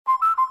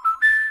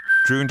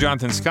Drew and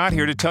Jonathan Scott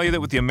here to tell you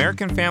that with the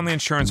American Family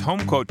Insurance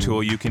Home Quote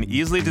tool, you can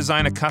easily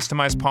design a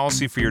customized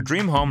policy for your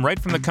dream home right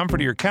from the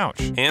comfort of your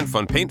couch. And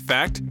fun paint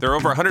fact, there are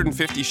over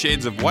 150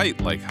 shades of white,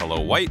 like Hello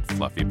White,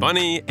 Fluffy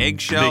Bunny,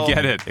 Eggshell. They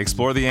get it.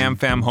 Explore the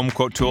AmFam Home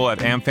Quote tool at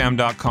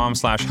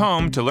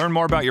amfam.com/home to learn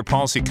more about your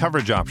policy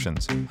coverage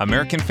options.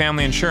 American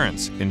Family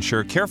Insurance.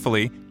 Insure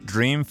carefully,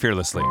 dream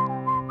fearlessly.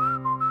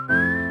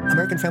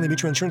 American Family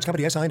Mutual Insurance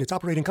Company, SI, and its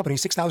operating company,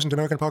 6000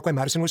 American Parkway,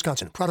 Madison,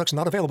 Wisconsin. Products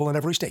not available in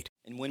every state.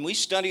 And when we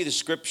study the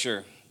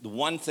Scripture, the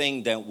one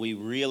thing that we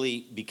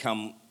really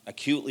become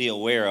acutely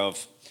aware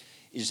of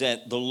is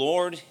that the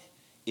Lord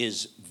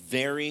is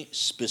very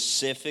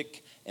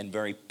specific and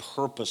very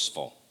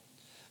purposeful.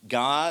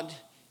 God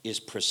is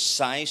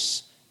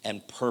precise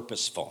and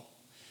purposeful.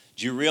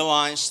 Do you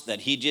realize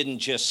that He didn't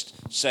just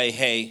say,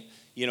 hey,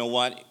 you know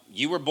what,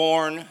 you were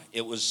born,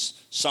 it was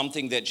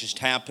something that just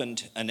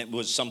happened, and it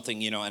was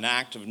something, an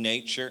act of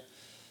nature.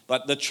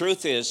 But the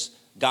truth is,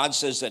 God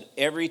says that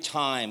every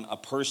time a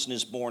person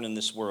is born in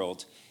this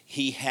world,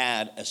 He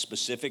had a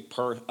specific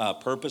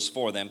purpose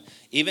for them,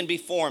 even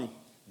before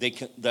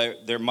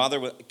their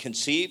mother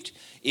conceived,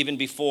 even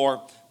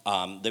before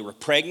they were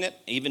pregnant,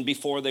 even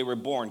before they were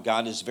born.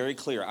 God is very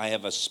clear, I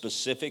have a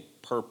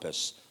specific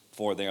purpose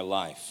for their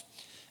life.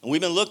 And we've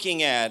been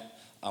looking at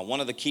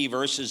one of the key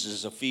verses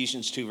is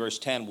Ephesians 2, verse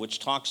 10, which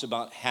talks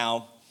about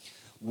how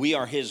we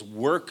are His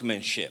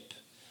workmanship.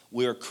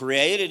 We are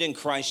created in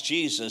Christ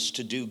Jesus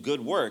to do good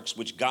works,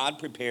 which God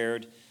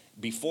prepared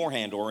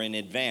beforehand or in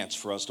advance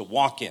for us to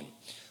walk in.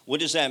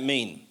 What does that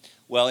mean?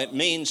 Well, it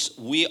means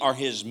we are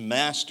His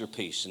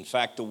masterpiece. In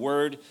fact, the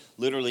word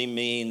literally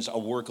means a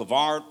work of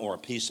art or a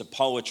piece of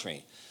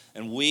poetry.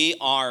 And we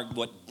are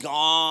what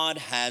God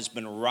has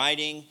been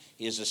writing.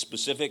 He has a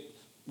specific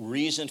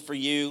reason for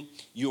you.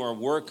 You are a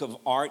work of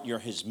art. You're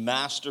His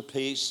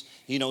masterpiece.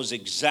 He knows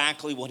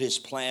exactly what His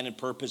plan and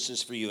purpose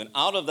is for you. And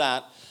out of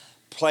that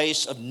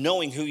place of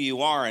knowing who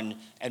you are and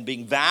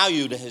being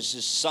valued as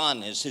His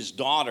son, as His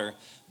daughter,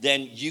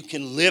 then you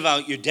can live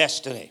out your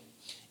destiny.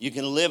 You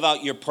can live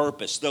out your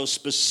purpose. Those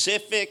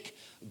specific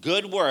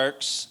good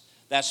works,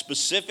 that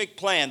specific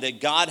plan that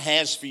God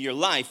has for your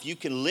life, you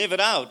can live it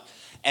out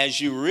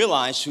as you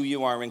realize who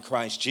you are in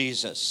Christ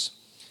Jesus.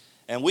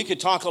 And we could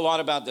talk a lot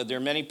about that. There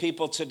are many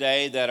people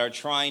today that are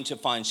trying to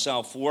find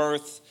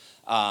self-worth,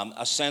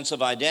 a sense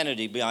of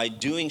identity by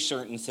doing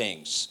certain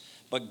things.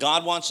 But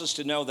God wants us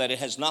to know that it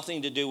has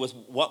nothing to do with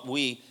what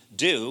we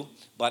do,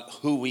 but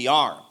who we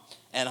are.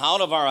 And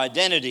out of our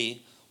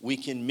identity, we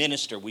can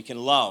minister, we can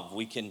love,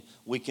 we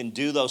can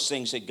do those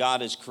things that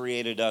God has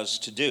created us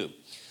to do.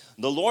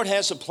 The Lord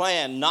has a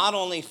plan not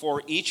only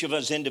for each of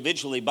us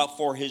individually, but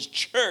for His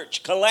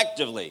church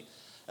collectively.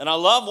 And I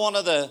love one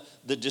of the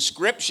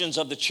descriptions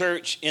of the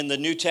church in the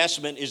New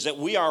Testament is that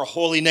we are a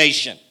holy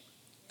nation.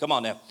 Come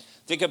on now.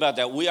 Think about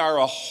that. We are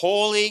a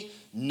holy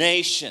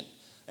nation.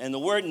 And the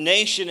word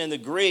nation in the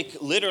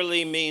Greek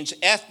literally means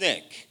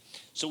ethnic.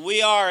 So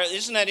we are,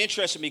 isn't that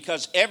interesting?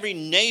 Because every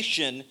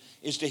nation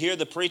is to hear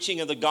the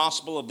preaching of the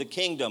gospel of the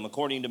kingdom,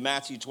 according to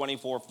Matthew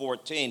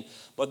 24:14.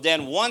 But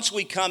then once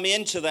we come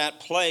into that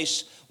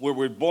place where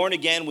we're born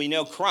again, we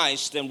know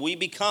Christ, then we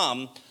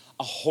become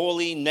a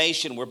holy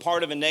nation. We're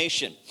part of a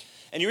nation.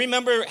 And you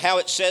remember how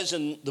it says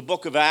in the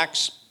book of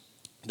Acts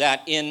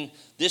that in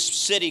this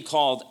city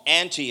called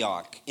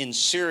Antioch in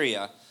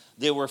Syria,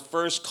 they were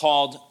first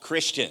called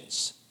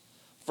Christians.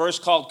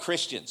 First called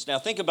Christians. Now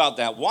think about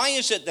that. Why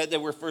is it that they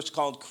were first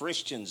called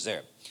Christians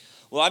there?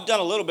 Well, I've done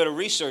a little bit of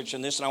research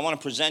on this, and I want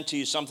to present to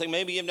you something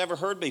maybe you've never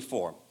heard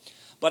before.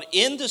 But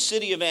in the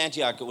city of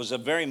Antioch, it was a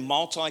very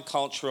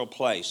multicultural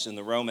place in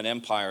the Roman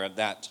Empire at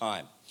that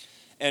time.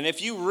 And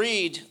if you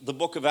read the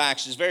book of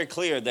Acts, it's very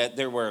clear that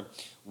there were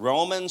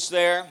Romans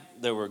there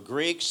were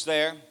Greeks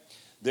there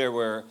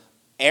were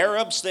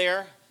Arabs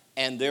there,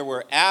 and there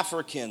were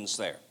Africans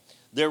there.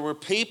 There were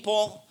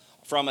people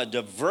from a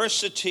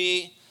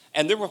diversity,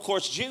 and there were, of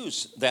course,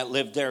 Jews that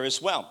lived there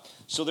as well.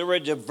 So there were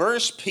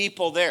diverse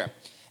people there.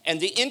 And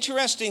the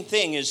interesting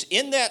thing is,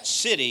 in that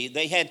city,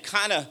 they had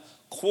kind of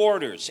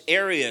quarters,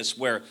 areas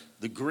where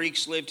the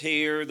Greeks lived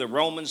here, the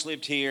Romans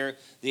lived here,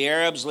 the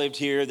Arabs lived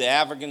here, the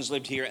Africans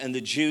lived here, and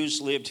the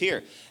Jews lived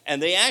here.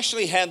 And they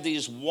actually had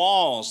these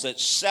walls that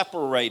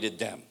separated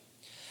them.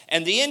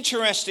 And the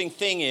interesting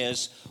thing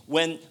is,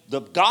 when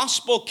the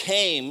gospel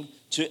came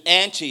to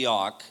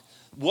Antioch,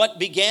 what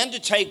began to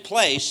take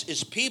place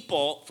is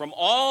people from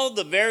all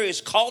the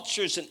various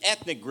cultures and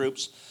ethnic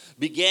groups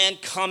began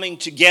coming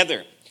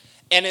together.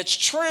 And it's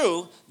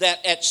true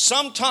that at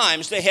some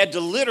times they had to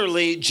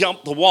literally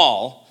jump the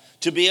wall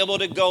to be able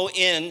to go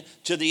in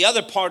to the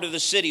other part of the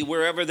city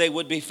wherever they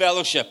would be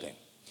fellowshipping.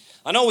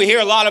 I know we hear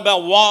a lot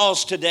about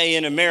walls today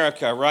in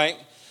America, right?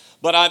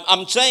 But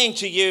I'm saying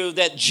to you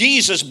that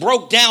Jesus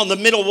broke down the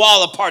middle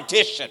wall of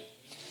partition.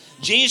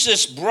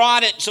 Jesus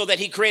brought it so that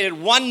He created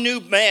one new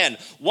man,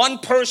 one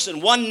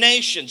person, one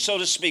nation, so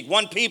to speak,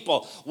 one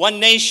people, one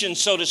nation,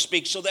 so to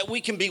speak, so that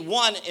we can be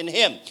one in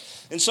Him.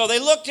 And so they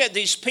looked at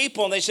these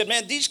people and they said,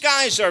 man, these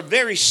guys are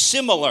very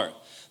similar.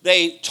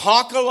 They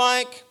talk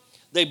alike.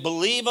 They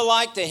believe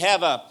alike. They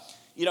have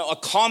a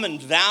common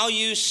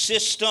value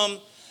system,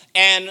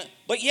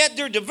 but yet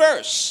they're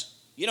diverse.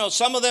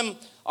 Some of them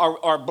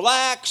are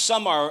black,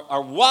 some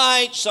are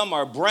white, some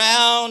are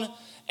brown,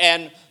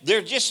 and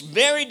they're just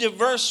very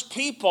diverse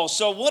people.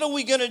 So what are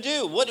we going to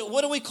do? What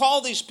do we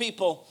call these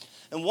people?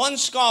 And one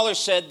scholar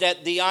said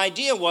that the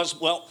idea was,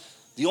 well,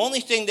 the only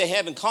thing they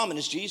have in common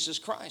is Jesus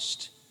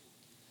Christ.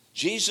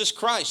 Jesus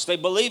Christ. They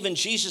believe in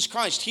Jesus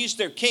Christ. He's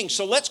their king.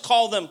 So let's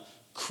call them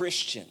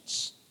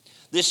Christians.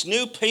 This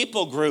new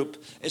people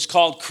group is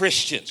called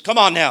Christians. Come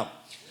on now.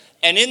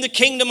 And in the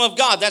kingdom of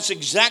God, that's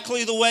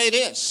exactly the way it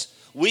is.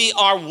 We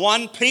are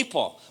one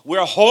people. We're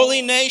a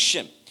holy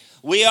nation.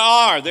 We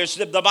are.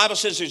 The Bible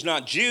says there's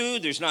not Jew,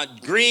 there's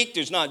not Greek,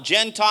 there's not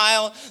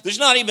Gentile, there's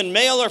not even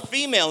male or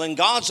female in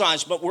God's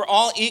eyes, but we're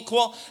all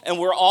equal and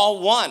we're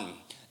all one.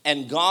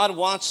 And God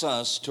wants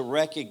us to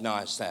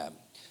recognize that.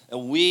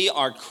 And we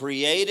are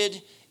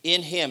created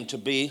in Him to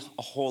be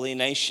a holy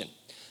nation.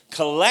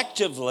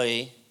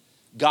 Collectively,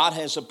 God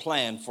has a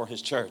plan for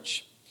His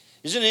church.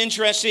 Isn't it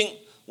interesting?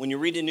 When you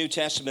read the New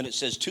Testament, it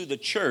says, to the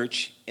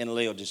church in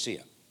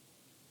Laodicea,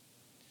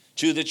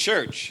 to the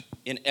church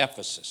in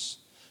Ephesus,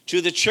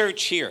 to the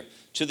church here,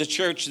 to the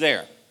church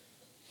there.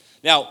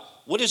 Now,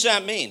 what does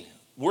that mean?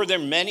 Were there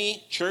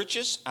many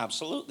churches?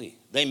 Absolutely.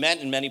 They met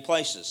in many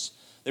places.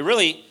 They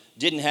really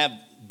didn't have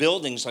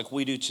buildings like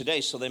we do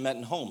today, so they met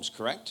in homes,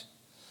 correct?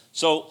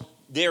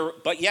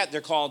 But yet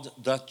they're called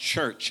the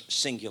church,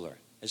 singular.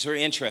 It's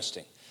very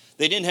interesting.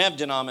 They didn't have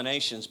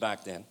denominations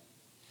back then.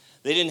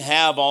 They didn't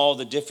have all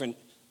the different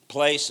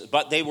places,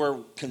 but they were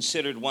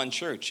considered one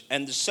church.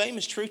 And the same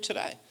is true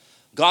today.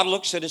 God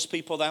looks at His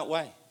people that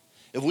way.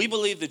 If we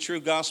believe the true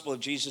gospel of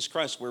Jesus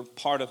Christ, we're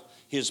part of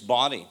His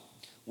body.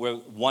 We're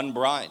one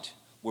bride.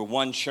 We're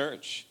one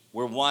church.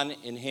 We're one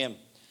in Him.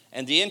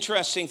 And the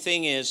interesting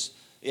thing is,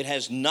 it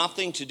has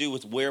nothing to do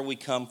with where we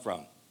come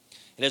from.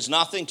 It has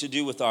nothing to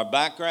do with our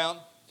background,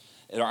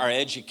 our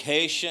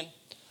education,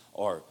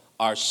 or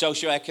our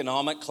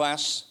socioeconomic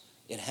class.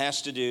 It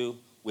has to do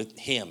with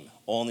Him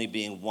only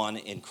being one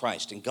in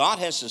Christ. And God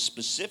has a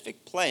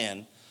specific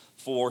plan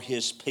for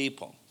His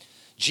people.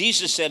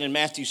 Jesus said in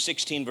Matthew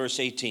 16, verse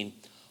 18,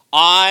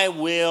 I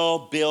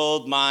will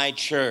build my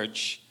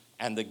church,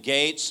 and the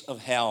gates of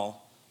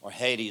hell or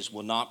Hades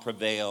will not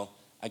prevail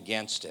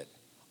against it.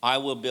 I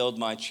will build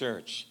my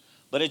church.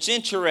 But it's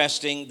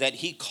interesting that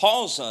He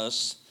calls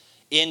us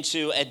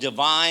into a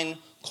divine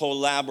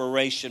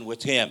collaboration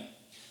with Him.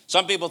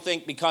 Some people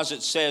think because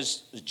it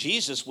says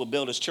Jesus will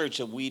build His church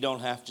that we don't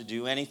have to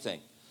do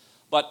anything.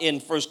 But in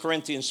 1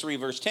 Corinthians 3,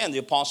 verse 10, the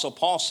Apostle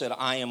Paul said,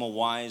 I am a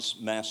wise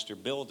master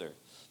builder.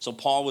 So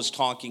Paul was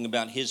talking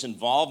about his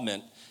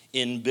involvement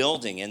in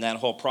building in that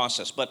whole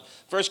process. But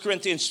 1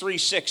 Corinthians 3,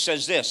 6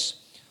 says this,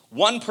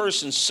 one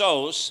person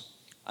sows,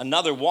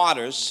 another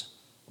waters,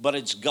 but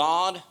it's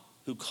God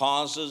who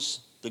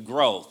causes the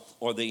growth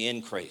or the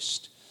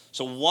increase.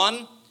 So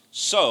one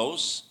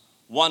sows,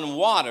 one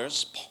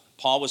waters.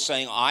 Paul was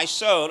saying, I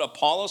sowed,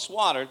 Apollos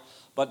watered,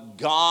 but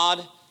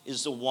God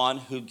is the one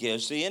who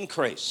gives the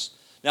increase.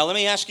 Now let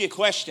me ask you a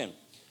question.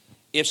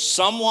 If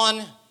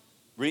someone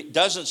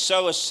doesn't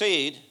sow a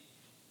seed,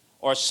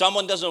 or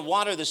someone doesn't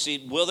water the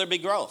seed, will there be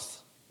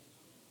growth?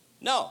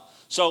 No.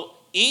 So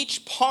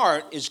each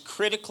part is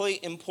critically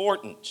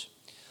important.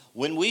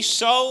 When we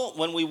sow,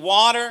 when we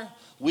water,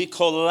 we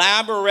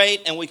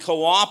collaborate and we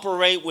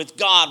cooperate with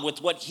God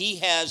with what He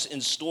has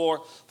in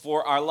store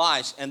for our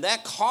lives. And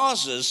that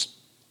causes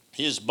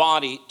His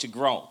body to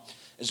grow.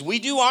 As we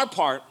do our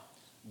part,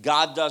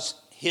 God does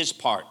His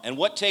part. And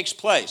what takes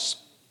place?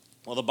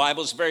 Well, the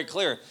Bible is very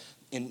clear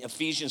in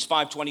Ephesians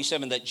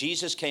 5:27 that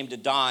Jesus came to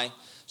die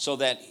so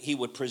that He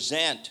would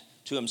present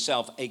to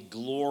Himself a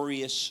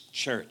glorious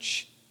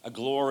church. A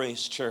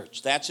glorious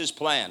church. That's His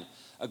plan,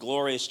 a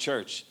glorious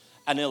church.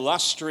 An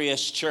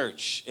illustrious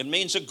church. It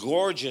means a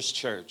gorgeous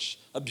church,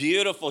 a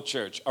beautiful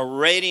church, a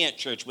radiant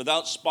church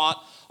without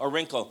spot or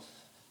wrinkle.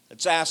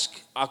 Let's ask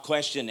a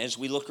question as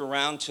we look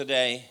around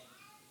today.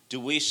 Do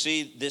we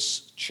see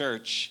this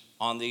church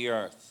on the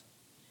earth?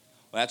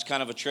 Well, that's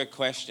kind of a trick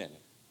question.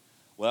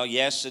 Well,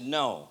 yes and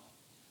no.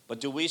 But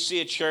do we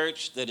see a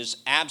church that is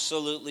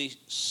absolutely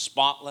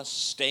spotless,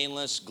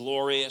 stainless,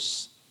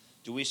 glorious?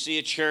 Do we see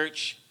a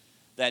church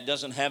that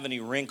doesn't have any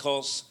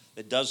wrinkles,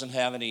 that doesn't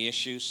have any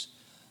issues?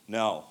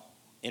 No.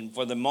 And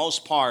for the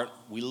most part,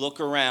 we look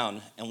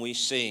around and we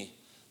see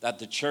that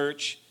the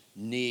church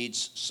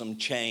needs some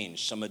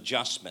change, some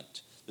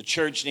adjustment. The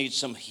church needs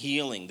some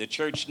healing. The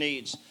church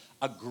needs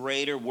a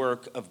greater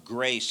work of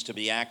grace to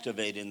be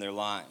activated in their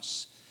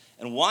lives.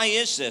 And why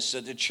is this?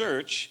 That the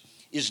church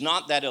is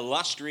not that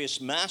illustrious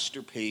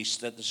masterpiece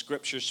that the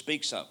Scripture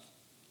speaks of.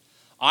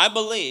 I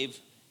believe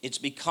it's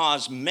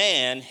because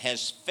man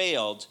has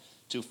failed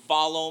to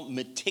follow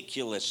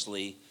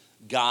meticulously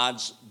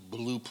God's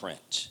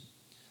blueprint.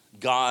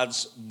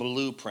 God's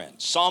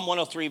blueprint. Psalm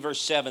 103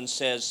 verse 7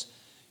 says,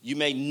 you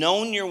made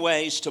known your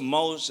ways to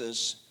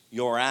Moses,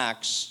 your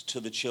acts to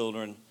the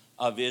children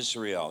of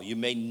Israel. You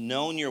made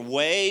known your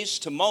ways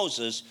to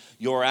Moses,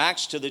 your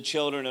acts to the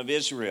children of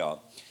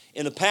Israel.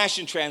 In the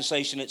Passion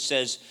Translation, it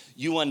says,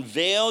 you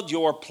unveiled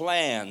your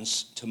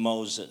plans to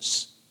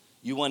Moses.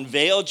 You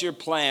unveiled your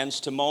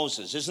plans to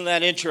Moses. Isn't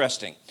that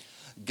interesting?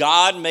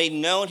 God made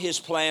known his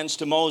plans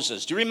to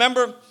Moses. Do you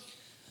remember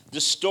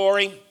the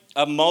story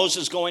of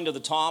Moses going to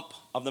the top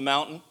of the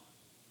mountain?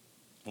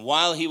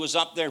 While he was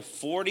up there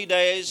 40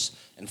 days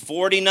and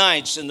 40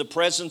 nights in the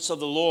presence of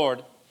the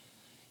Lord,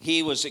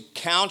 he was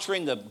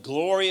encountering the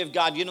glory of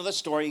God. You know the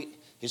story.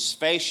 His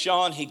face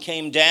shone. He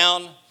came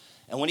down.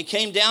 And when he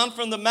came down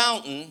from the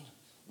mountain,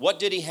 what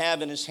did he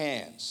have in his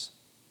hands?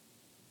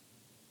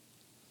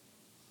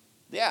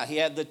 Yeah, he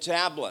had the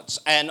tablets.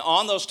 And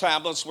on those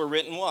tablets were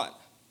written what?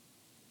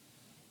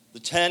 The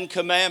 10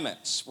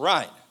 Commandments.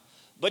 Right.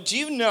 But do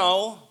you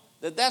know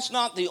that that's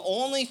not the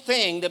only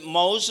thing that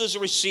Moses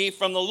received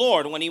from the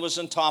Lord when he was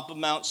on top of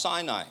Mount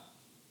Sinai?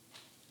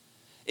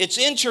 It's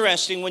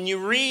interesting when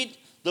you read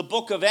the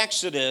book of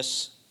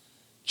Exodus,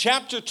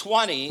 chapter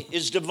 20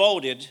 is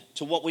devoted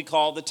to what we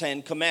call the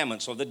 10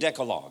 Commandments or the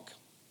Decalogue.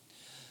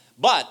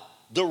 But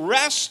the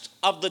rest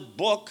of the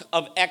book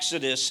of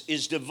Exodus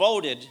is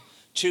devoted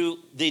to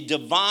the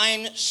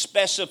divine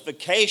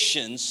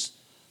specifications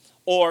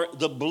or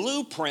the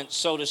blueprint,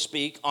 so to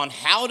speak, on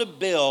how to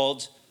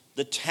build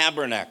the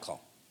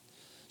tabernacle.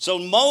 So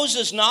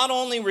Moses not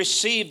only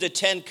received the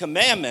 10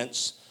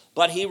 Commandments,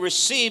 but he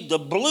received the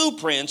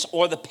blueprints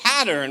or the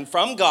pattern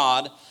from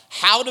God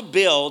how to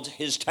build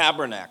his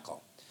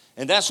tabernacle.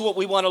 And that's what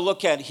we want to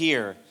look at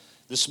here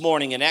this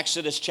morning in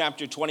Exodus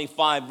chapter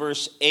 25,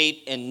 verse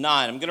 8 and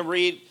 9. I'm going to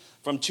read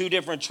from two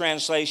different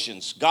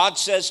translations. God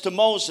says to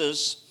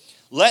Moses,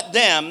 let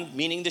them,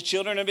 meaning the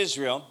children of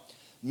Israel,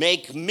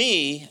 make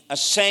me a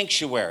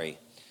sanctuary,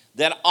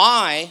 that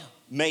I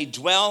may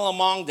dwell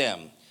among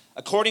them.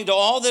 According to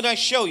all that I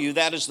show you,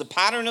 that is the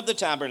pattern of the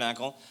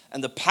tabernacle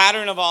and the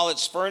pattern of all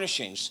its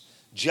furnishings,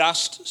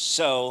 just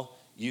so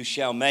you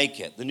shall make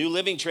it. The New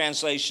Living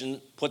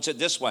Translation puts it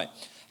this way.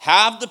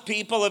 Have the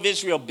people of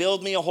Israel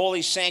build me a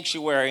holy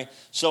sanctuary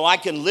so I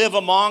can live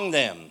among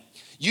them.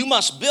 You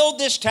must build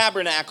this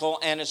tabernacle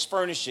and its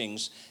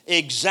furnishings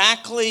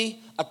exactly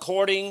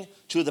according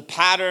to the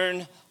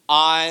pattern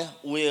I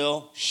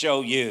will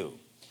show you.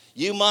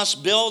 You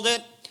must build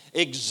it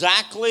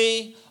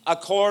exactly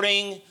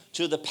according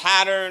to the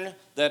pattern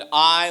that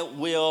I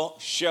will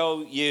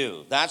show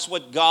you. That's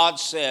what God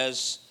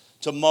says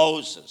to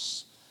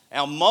Moses.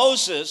 Now,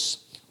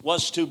 Moses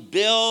was to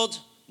build,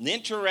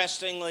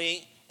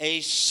 interestingly,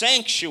 a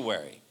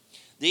sanctuary.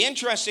 The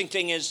interesting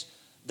thing is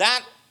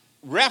that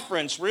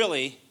reference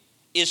really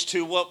is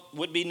to what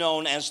would be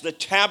known as the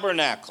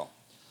tabernacle.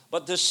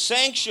 But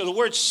the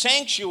word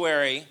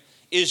sanctuary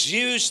is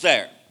used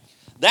there.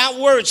 That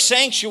word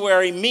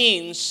sanctuary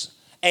means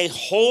a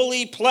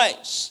holy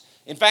place.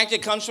 In fact,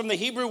 it comes from the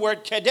Hebrew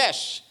word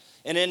kadesh.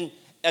 And in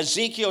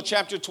Ezekiel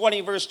chapter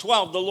 20, verse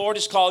 12, the Lord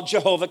is called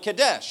Jehovah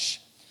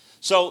Kadesh.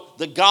 So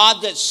the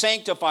God that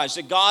sanctifies,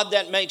 the God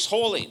that makes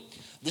holy.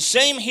 The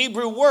same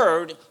Hebrew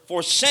word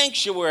for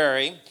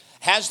sanctuary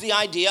has the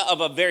idea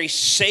of a very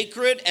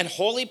sacred and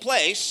holy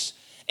place,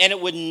 and it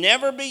would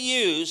never be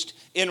used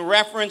in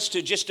reference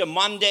to just a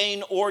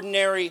mundane,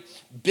 ordinary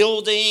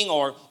building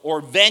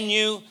or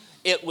venue.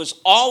 It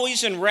was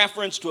always in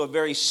reference to a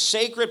very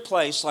sacred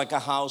place like a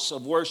house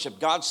of worship.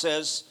 God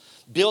says,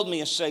 build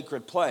me a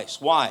sacred place.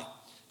 Why?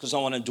 Because I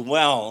want to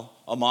dwell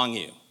among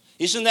you.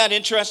 Isn't that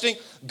interesting?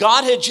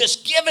 God had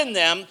just given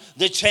them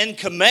the 10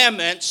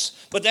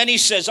 Commandments, but then he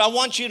says, I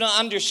want you to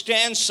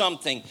understand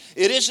something.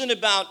 It isn't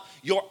about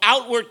your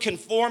outward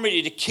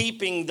conformity to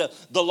keeping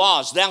the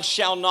laws, thou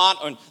shalt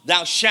not or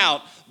thou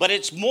shalt, but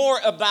it's more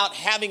about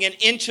having an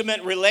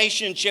intimate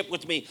relationship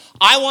with me.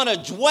 I want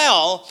to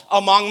dwell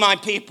among my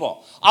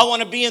people. I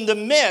want to be in the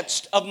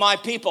midst of my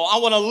people. I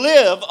want to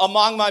live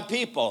among my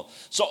people.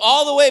 So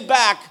all the way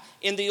back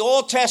in the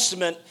Old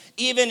Testament,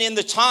 even in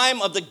the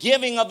time of the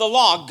giving of the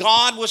law,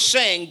 God was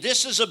saying,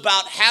 this is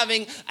about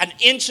having an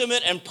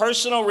intimate and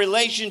personal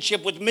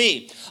relationship with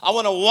me. I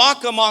want to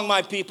walk among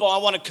my people. I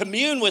want to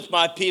commune with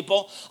my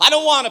people. I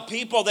don't want a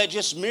people that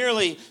just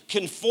merely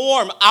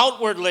conform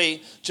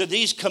outwardly to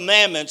these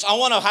commandments. I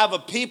want to have a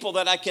people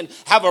that I can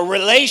have a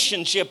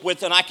relationship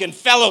with and I can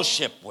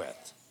fellowship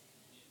with.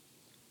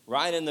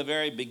 Right in the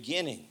very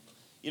beginning.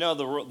 You know,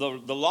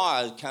 the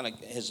law kind of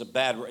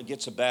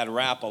gets a bad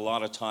rap a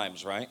lot of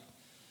times, right?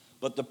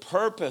 But the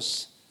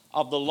purpose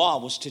of the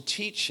law was to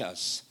teach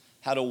us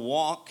how to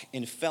walk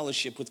in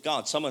fellowship with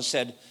God. Someone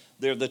said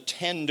they're the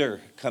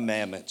tender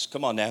commandments.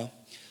 Come on now.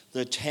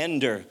 The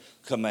tender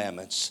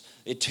commandments.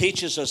 It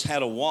teaches us how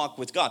to walk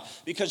with God.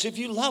 Because if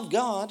you love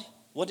God,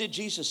 what did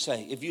Jesus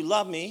say? If you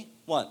love me,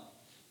 what?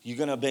 You're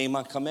going to obey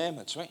my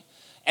commandments, right?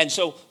 And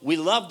so we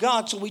love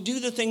God, so we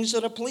do the things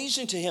that are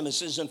pleasing to him, it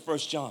says in 1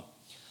 John.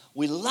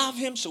 We love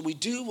him, so we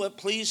do what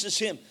pleases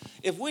him.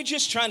 If we're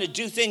just trying to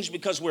do things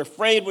because we're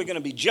afraid we're going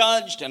to be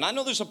judged, and I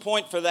know there's a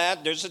point for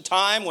that. There's a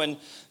time when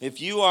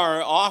if you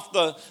are off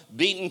the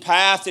beaten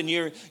path and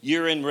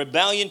you're in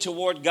rebellion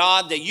toward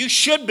God, that you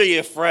should be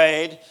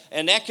afraid,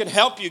 and that can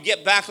help you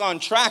get back on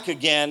track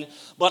again.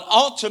 But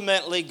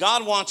ultimately,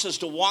 God wants us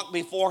to walk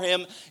before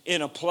him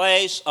in a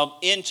place of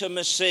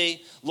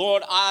intimacy.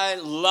 Lord, I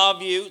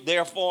love you,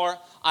 therefore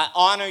I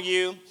honor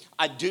you.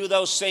 I do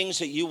those things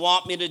that you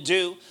want me to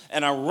do,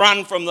 and I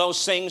run from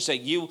those things that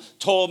you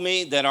told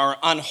me that are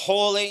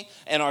unholy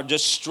and are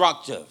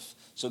destructive.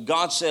 So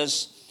God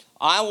says,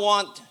 I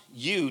want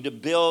you to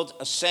build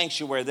a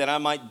sanctuary that I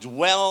might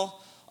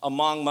dwell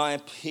among my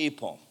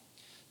people.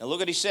 Now look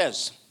what he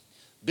says.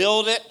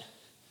 Build it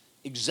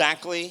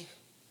exactly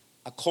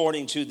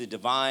according to the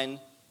divine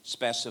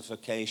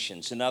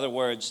specifications. In other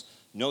words,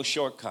 no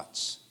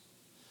shortcuts,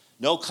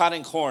 no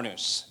cutting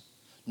corners,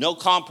 no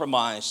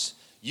compromise.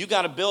 You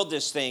got to build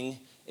this thing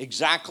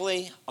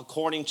exactly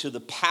according to the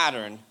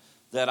pattern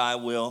that I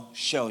will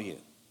show you.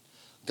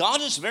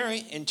 God is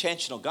very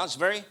intentional. God's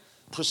very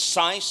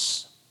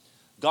precise.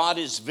 God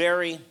is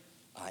very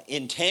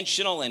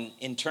intentional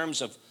in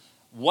terms of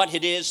what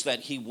it is that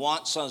he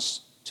wants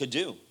us to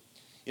do.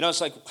 You know,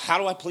 it's like, how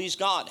do I please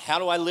God? How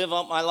do I live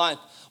out my life?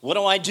 What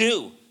do I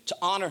do to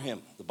honor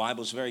him? The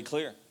Bible is very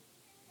clear.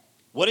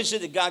 What is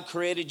it that God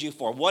created you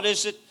for? What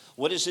is it?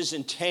 What is his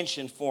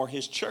intention for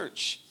his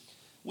church?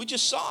 We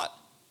just saw it.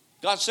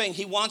 God's saying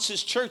he wants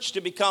his church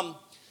to become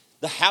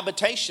the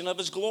habitation of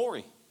his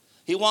glory.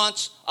 He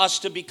wants us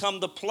to become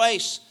the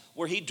place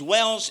where he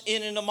dwells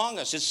in and among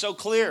us. It's so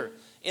clear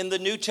in the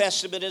New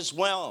Testament as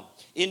well.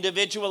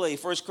 Individually,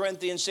 1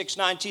 Corinthians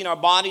 6:19, our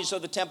bodies are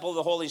the temple of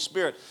the Holy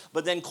Spirit.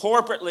 But then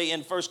corporately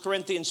in 1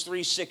 Corinthians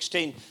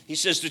 3:16, he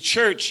says the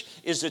church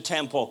is the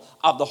temple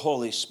of the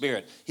Holy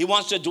Spirit. He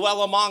wants to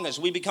dwell among us.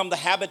 We become the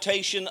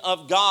habitation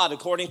of God,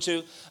 according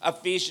to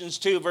Ephesians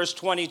 2, verse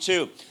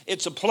 22.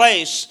 It's a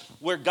place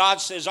where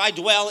God says, I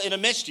dwell in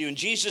amidst you. And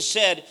Jesus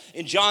said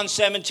in John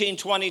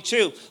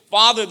 17:22,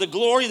 Father, the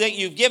glory that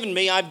you've given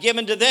me, I've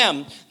given to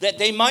them, that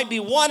they might be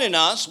one in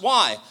us.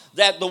 Why?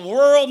 That the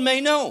world may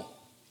know.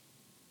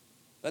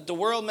 That the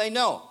world may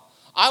know.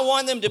 I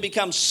want them to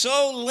become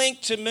so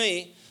linked to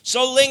me,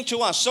 so linked to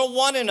us, so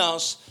one in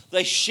us,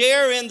 they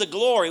share in the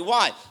glory.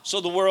 Why?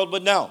 So the world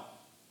would know.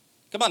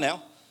 Come on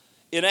now.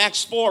 In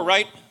Acts 4,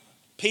 right?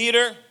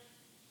 Peter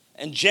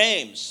and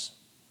James,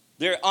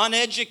 they're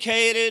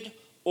uneducated,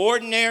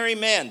 ordinary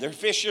men. They're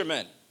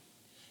fishermen.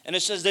 And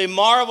it says they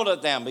marveled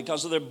at them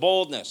because of their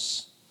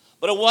boldness.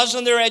 But it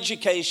wasn't their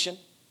education.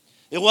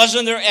 It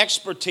wasn't their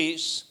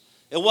expertise.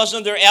 It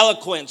wasn't their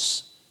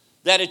eloquence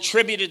that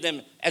attributed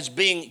them as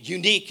being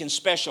unique and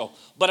special.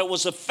 But it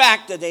was the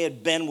fact that they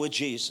had been with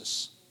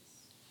Jesus.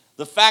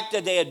 The fact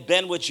that they had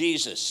been with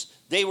Jesus.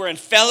 They were in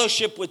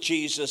fellowship with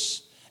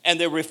Jesus, and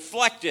they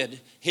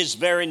reflected his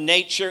very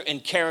nature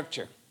and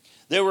character.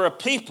 They were a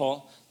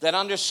people that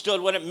understood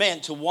what it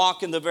meant to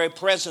walk in the very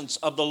presence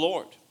of the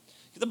Lord.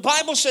 The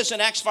Bible says in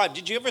Acts 5,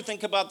 did you ever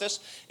think about this?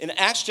 In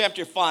Acts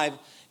chapter 5,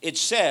 it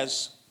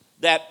says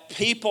that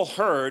people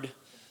heard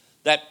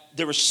that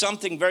there was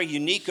something very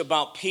unique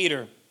about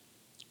Peter,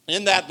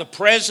 in that the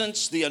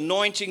presence, the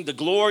anointing, the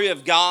glory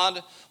of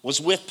God was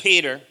with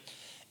Peter.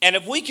 And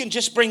if we can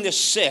just bring the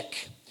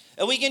sick,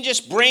 and we can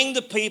just bring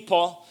the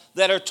people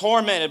that are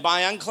tormented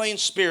by unclean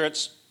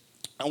spirits,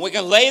 and we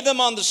can lay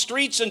them on the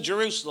streets in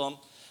Jerusalem,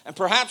 and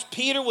perhaps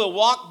Peter will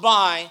walk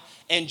by,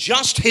 and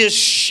just his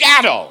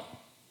shadow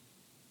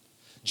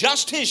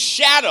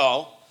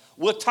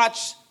will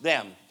touch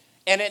them.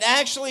 And it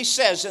actually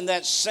says in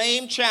that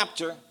same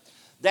chapter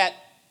that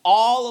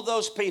all of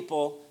those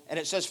people, and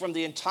it says from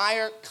the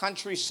entire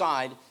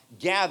countryside,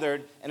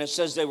 gathered, and it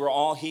says they were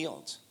all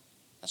healed.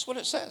 That's what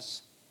it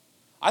says.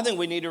 I think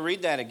we need to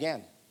read that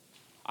again.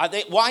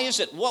 Why is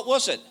it? What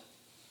was it?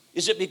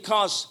 Is it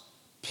because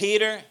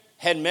Peter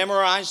had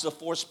memorized the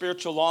 4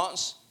 spiritual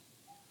laws?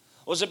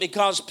 Was it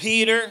because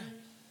Peter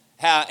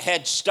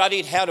had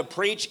studied how to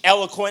preach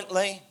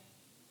eloquently?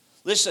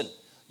 Listen,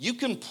 you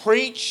can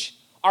preach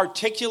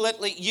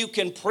articulately, you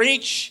can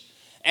preach,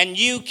 and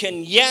you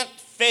can yet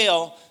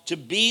fail to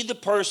be the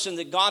person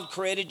that God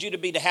created you to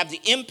be, to have the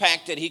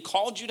impact that he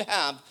called you to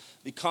have,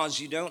 because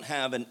you don't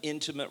have an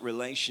intimate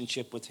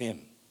relationship with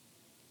him.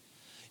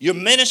 You're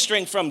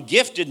ministering from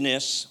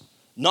giftedness,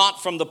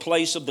 not from the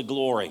place of the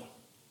glory.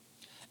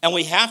 And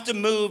we have to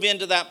move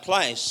into that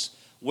place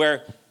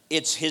where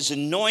it's his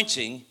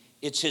anointing,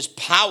 it's his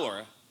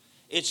power,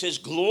 it's his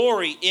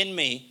glory in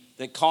me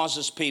that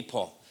causes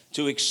people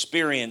to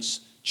experience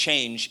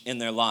change in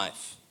their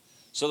life.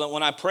 So that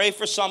when I pray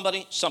for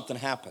somebody, something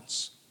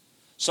happens.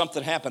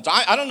 Something happens.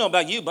 I don't know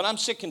about you, but I'm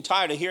sick and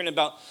tired of hearing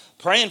about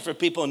praying for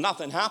people and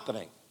nothing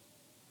happening.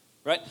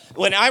 Right?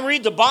 When I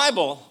read the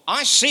Bible,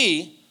 I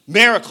see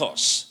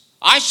miracles.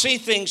 I see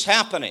things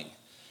happening.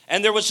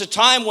 And there was a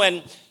time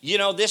when,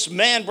 this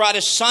man brought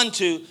his son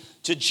to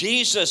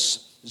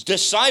Jesus'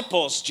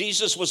 disciples.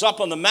 Jesus was up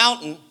on the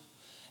mountain,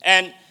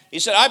 and he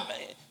said,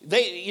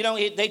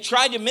 They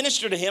tried to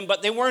minister to him,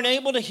 but they weren't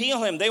able to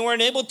heal him. They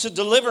weren't able to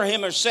deliver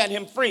him or set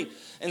him free.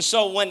 And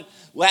so when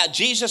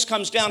Jesus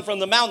comes down from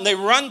the mountain, they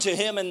run to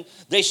him and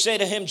they say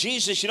to him,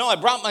 Jesus, I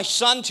brought my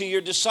son to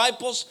your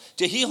disciples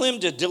to heal him,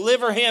 to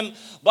deliver him,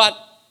 but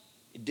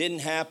it didn't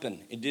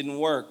happen. It didn't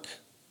work.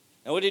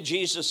 And what did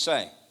Jesus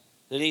say?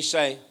 Did he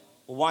say,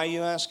 well, why are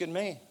you asking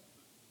me?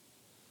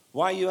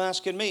 Why are you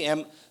asking me?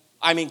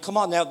 Come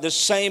on now, the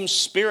same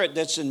spirit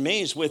that's in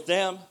me is with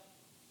them.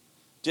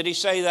 Did he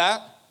say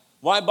that?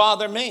 Why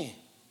bother me?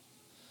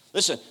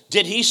 Listen,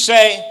 did he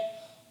say,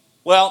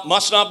 well,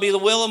 must not be the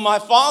will of my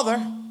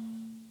Father?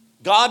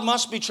 God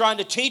must be trying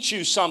to teach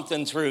you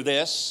something through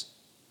this.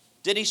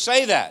 Did he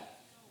say that?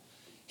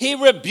 He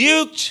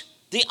rebuked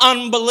the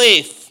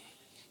unbelief.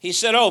 He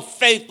said, oh,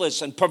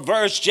 faithless and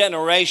perverse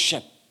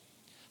generation.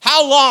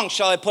 How long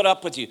shall I put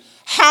up with you?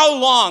 How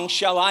long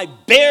shall I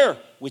bear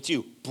with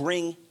you?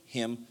 Bring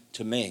him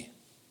to me.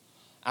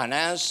 And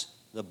as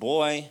the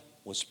boy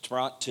was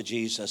brought to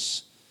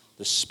Jesus,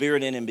 the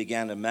Spirit in him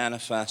began to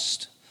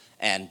manifest,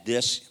 and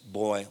this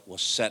boy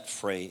was set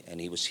free, and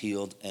he was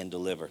healed and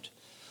delivered.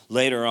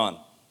 Later on,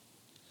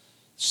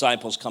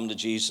 disciples come to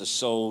Jesus.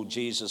 So,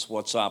 Jesus,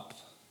 what's up?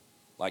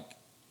 Like,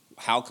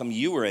 how come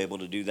you were able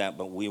to do that,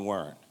 but we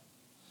weren't?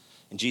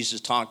 And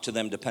Jesus talked to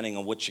them, depending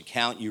on which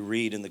account you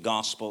read in the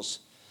Gospels,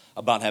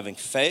 about having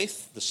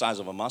faith the size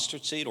of a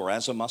mustard seed or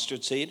as a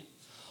mustard seed.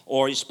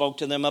 Or he spoke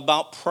to them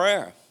about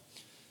prayer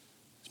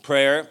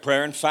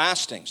and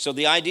fasting. So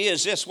the idea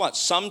is this,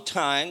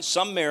 sometimes,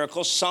 some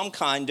miracles, some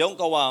kind, don't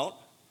go out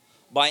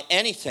by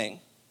anything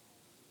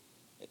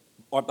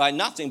or by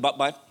nothing, but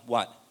by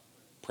what?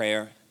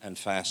 Prayer and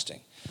fasting.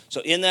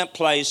 So in that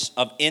place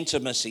of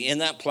intimacy, in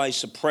that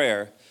place of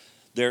prayer,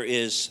 there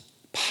is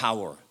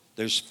power,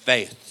 there's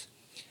faith.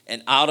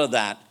 And out of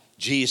that,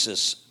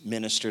 Jesus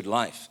ministered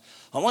life.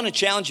 I want to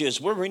challenge you as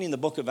we're reading the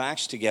book of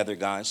Acts together,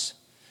 guys.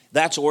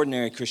 That's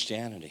ordinary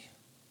Christianity.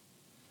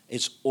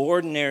 It's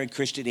ordinary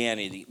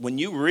Christianity. When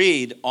you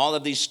read all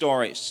of these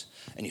stories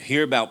and you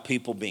hear about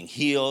people being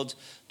healed,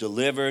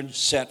 delivered,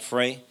 set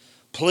free,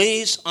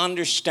 please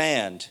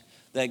understand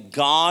that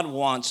God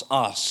wants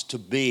us to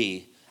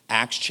be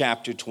Acts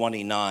chapter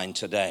 29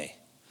 today.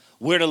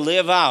 We're to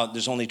live out,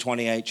 there's only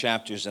 28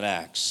 chapters in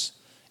Acts,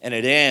 and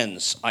it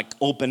ends like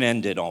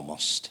open-ended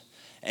almost.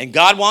 And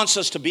God wants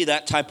us to be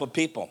that type of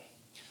people,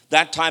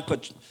 that type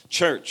of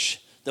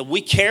church, that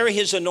we carry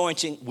his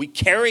anointing, we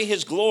carry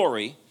his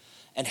glory.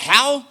 And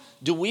how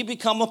do we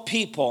become a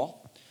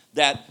people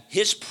that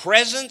his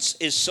presence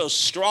is so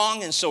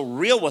strong and so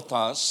real with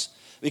us?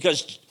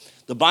 Because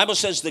the Bible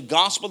says the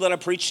gospel that I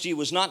preached to you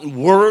was not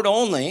in word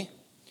only,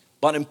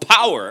 but in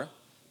power,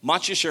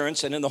 much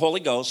assurance, and in the Holy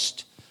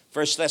Ghost.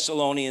 1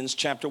 Thessalonians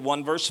chapter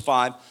 1, verse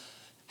 5.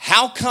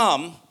 How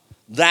come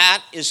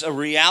that is a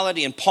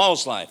reality in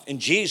Paul's life, in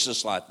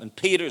Jesus' life, in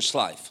Peter's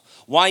life?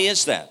 Why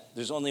is that?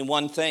 There's only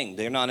one thing.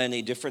 They're not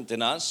any different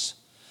than us.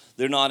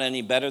 They're not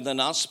any better than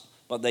us,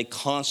 but they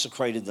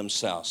consecrated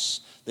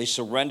themselves. They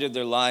surrendered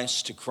their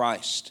lives to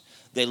Christ.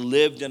 They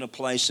lived in a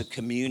place of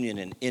communion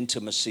and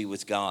intimacy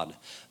with God.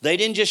 They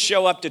didn't just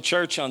show up to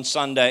church on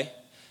Sunday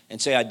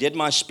and say, I did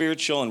my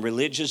spiritual and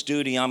religious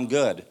duty, I'm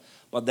good.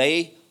 But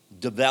they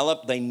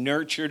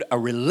nurtured a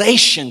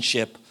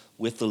relationship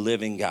with the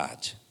living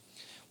God,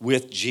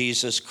 with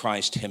Jesus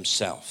Christ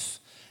himself.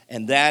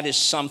 And that is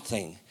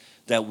something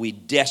that we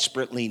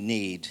desperately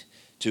need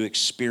to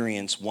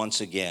experience once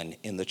again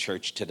in the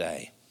church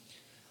today.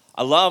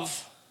 I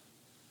love,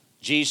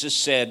 Jesus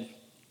said,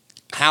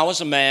 how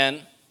is a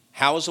man,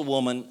 how is a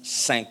woman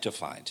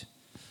sanctified?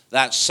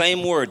 That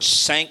same word,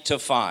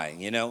 sanctify,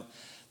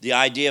 the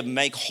idea of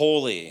make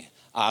holy,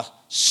 a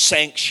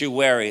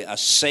sanctuary, a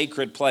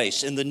sacred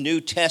place. In the New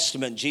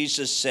Testament,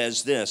 Jesus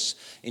says this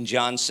in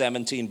John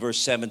 17, verse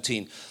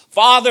 17.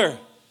 Father,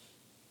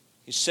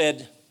 he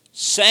said,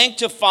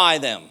 sanctify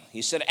them.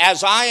 He said,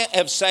 as I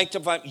have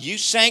sanctified, you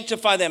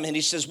sanctify them. And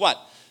he says what?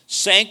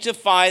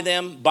 Sanctify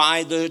them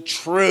by the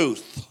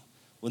truth.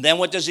 Well, then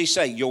what does he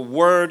say? Your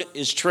word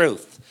is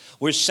truth.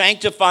 We're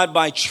sanctified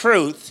by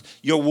truth.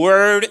 Your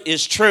word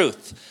is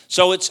truth.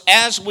 So it's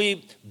as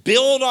we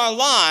build our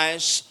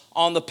lives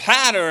on the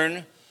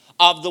pattern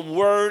of the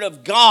word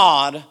of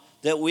God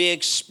that we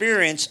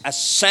experience a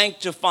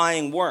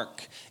sanctifying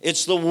work.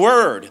 It's the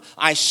word.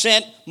 I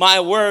sent my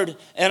word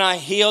and I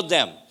healed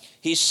them.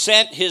 He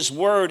sent his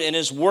word, and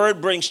his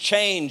word brings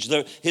change.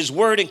 His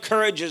word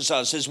encourages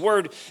us. His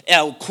word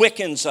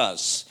quickens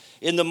us.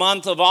 In the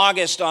month of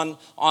August, on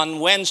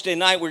Wednesday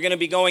night, we're going to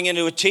be going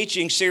into a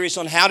teaching series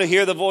on how to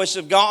hear the voice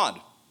of God.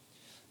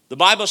 The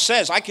Bible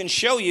says, I can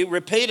show you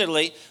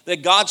repeatedly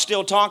that God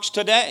still talks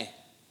today.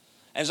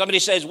 And somebody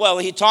says, well,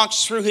 he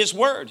talks through his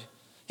word,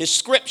 his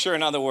scripture,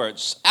 in other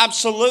words.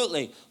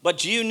 Absolutely. But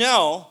do you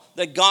know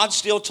that God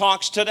still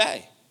talks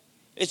today?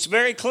 It's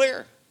very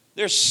clear.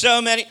 There's so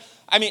many.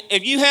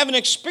 If you haven't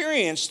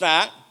experienced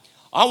that,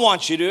 I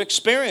want you to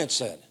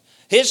experience it.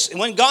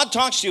 When God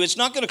talks to you, it's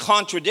not going to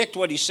contradict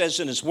what he says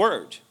in his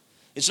word.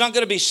 It's not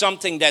going to be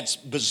something that's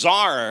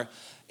bizarre.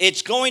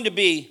 It's going to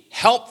be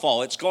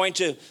helpful. It's going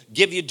to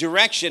give you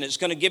direction. It's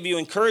going to give you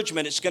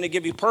encouragement. It's going to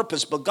give you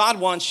purpose. But God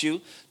wants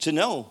you to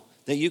know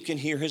that you can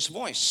hear his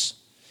voice.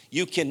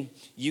 You can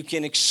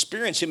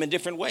experience him in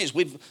different ways.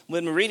 We've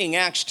been reading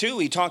Acts 2.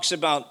 He talks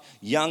about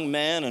young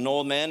men and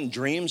old men,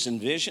 dreams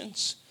and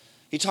visions.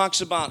 He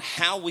talks about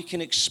how we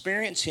can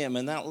experience him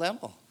in that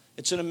level.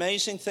 It's an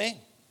amazing thing.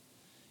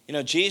 You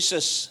know,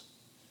 Jesus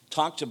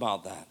talked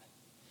about that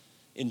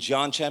in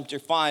John chapter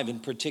 5 in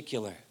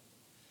particular.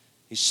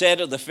 He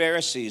said of the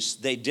Pharisees,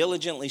 they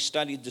diligently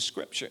studied the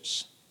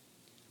scriptures,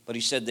 but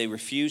he said they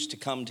refused to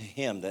come to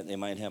him that they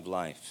might have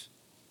life.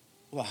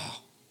 Wow.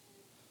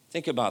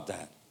 Think about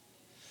that.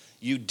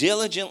 You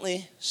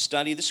diligently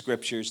study the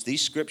scriptures.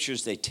 These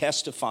scriptures, they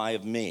testify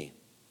of me.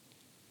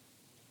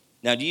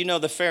 Now, do you know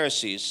the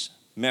Pharisees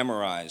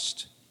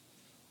memorized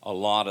a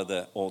lot of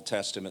the Old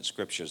Testament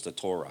scriptures, the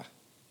Torah?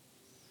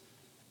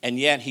 And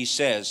yet he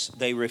says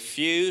they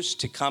refused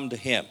to come to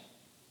him.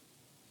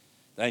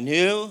 They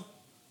knew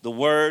the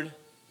word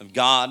of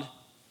God,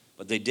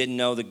 but they didn't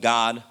know the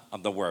God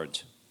of the word.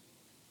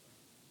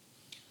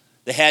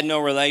 They had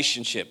no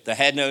relationship. They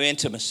had no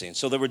intimacy. And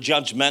so they were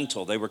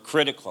judgmental. They were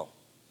critical.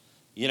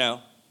 You know,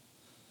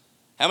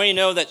 how many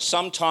know that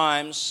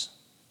sometimes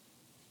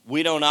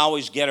we don't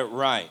always get it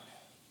right?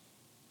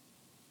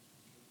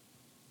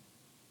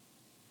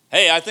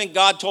 Hey, I think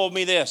God told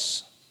me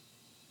this.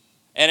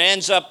 And it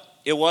ends up,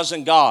 it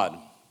wasn't God.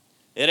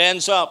 It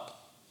ends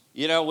up,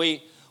 you know,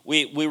 we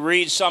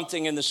read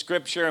something in the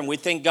scripture and we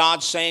think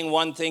God's saying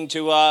one thing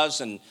to us,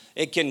 and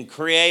it can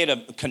create a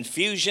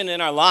confusion in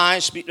our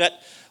lives.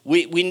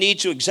 We need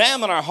to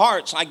examine our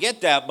hearts. I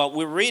get that, but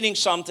we're reading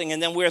something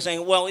and then we're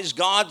saying, well, is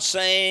God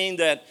saying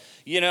that,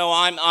 you know,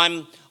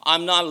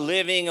 I'm not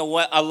living a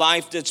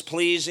life that's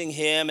pleasing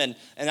him? And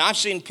I've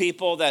seen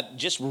people that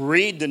just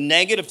read the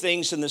negative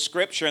things in the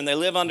scripture and they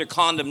live under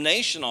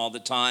condemnation all the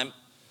time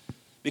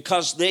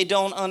because they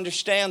don't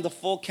understand the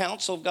full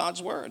counsel of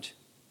God's word.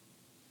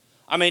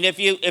 I mean, if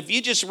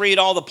you just read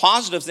all the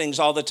positive things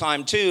all the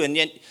time too, and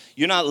yet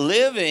you're not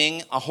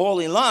living a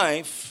holy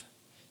life,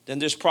 then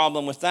there's a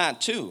problem with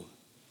that too.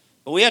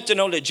 But we have to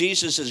know that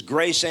Jesus is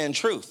grace and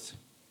truth.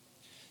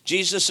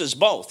 Jesus is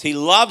both. He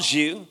loves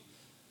you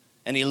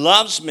and he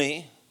loves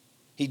me.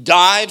 He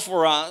died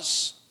for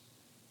us.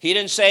 He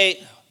didn't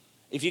say,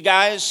 if you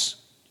guys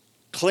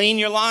clean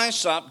your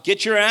lives up,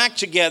 get your act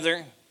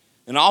together,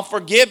 and I'll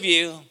forgive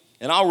you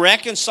and I'll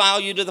reconcile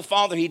you to the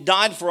Father. He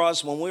died for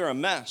us when we were a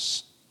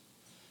mess.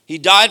 He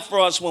died for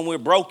us when we're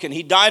broken.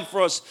 He died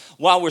for us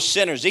while we're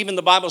sinners. Even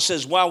the Bible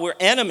says while we're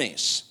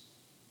enemies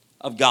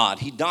of God,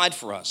 he died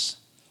for us.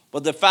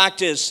 But the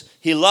fact is,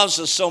 he loves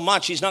us so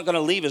much, he's not going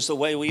to leave us the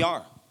way we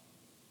are.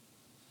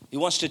 He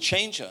wants to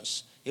change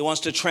us. He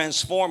wants to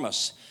transform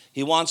us.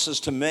 He wants us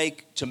to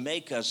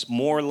make us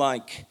more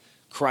like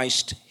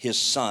Christ, his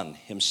Son,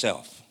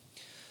 himself.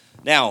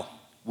 Now,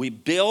 we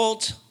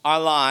build our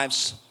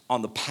lives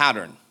on the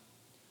pattern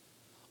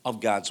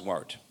of God's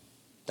word.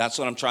 That's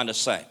what I'm trying to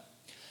say.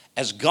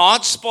 As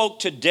God spoke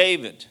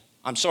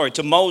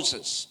to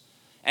Moses,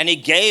 and he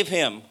gave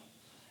him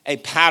a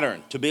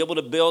pattern to be able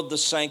to build the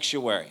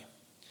sanctuary.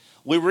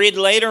 We read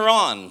later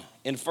on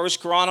in 1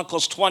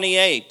 Chronicles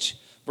 28,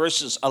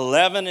 verses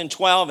 11 and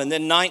 12, and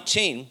then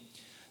 19,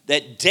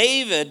 that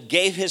David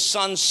gave his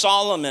son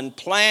Solomon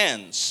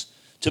plans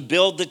to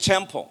build the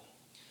temple.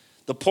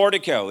 The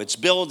portico, its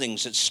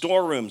buildings, its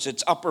storerooms,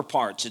 its upper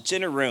parts, its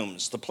inner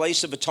rooms, the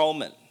place of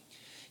atonement.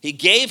 He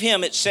gave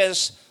him, it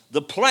says,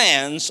 the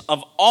plans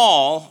of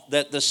all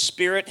that the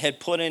Spirit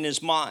had put in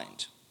his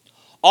mind.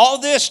 All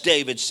this,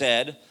 David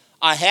said,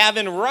 I have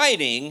in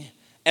writing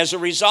as a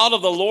result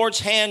of the Lord's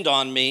hand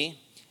on me,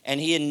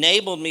 and he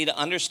enabled me to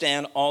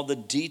understand all the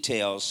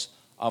details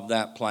of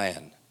that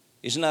plan.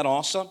 Isn't that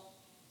awesome?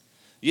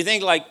 You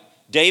think like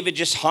David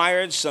just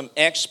hired some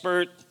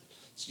expert,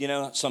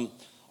 some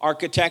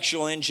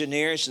architectural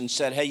engineers and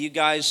said, hey, you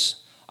guys,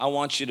 I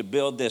want you to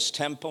build this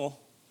temple.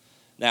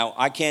 Now,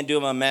 I can't do it,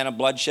 I'm a man of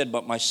bloodshed,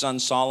 but my son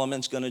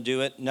Solomon's going to do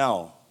it.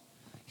 No,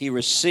 he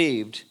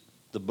received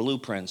the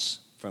blueprints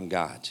from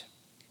God.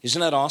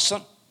 Isn't that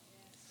awesome?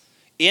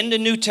 In the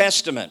New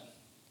Testament,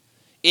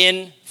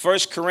 in 1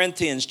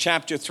 Corinthians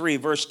chapter 3,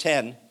 verse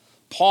 10,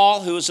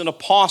 Paul, who is an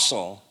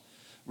apostle,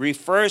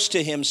 refers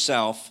to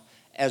himself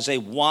as a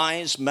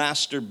wise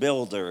master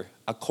builder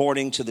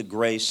according to the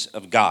grace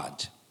of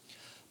God.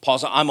 Paul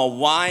said, I'm a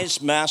wise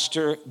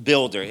master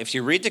builder. If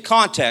you read the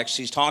context,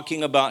 he's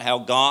talking about how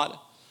God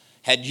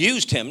had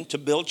used him to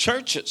build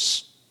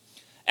churches.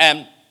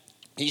 And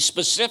he's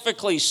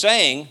specifically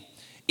saying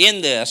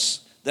in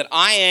this that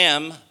I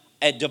am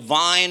a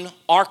divine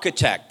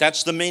architect.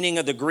 That's the meaning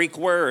of the Greek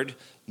word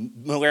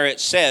where it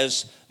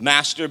says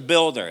master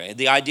builder.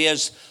 The idea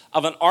is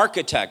of an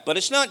architect, but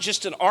it's not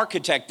just an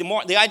architect.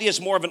 The idea is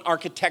more of an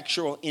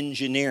architectural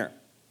engineer.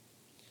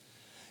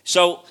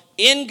 So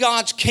in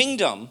God's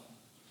kingdom,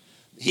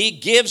 he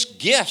gives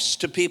gifts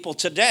to people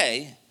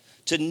today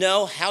to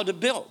know how to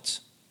build.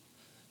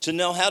 To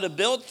know how to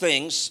build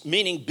things,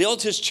 meaning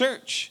build his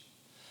church.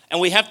 And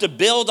we have to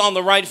build on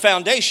the right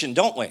foundation,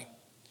 don't we?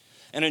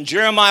 And in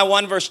Jeremiah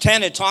 1 verse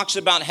 10, it talks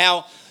about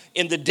how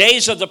in the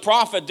days of the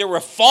prophet, there were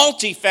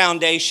faulty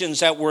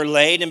foundations that were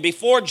laid. And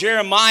before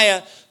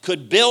Jeremiah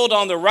could build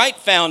on the right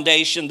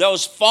foundation,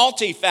 those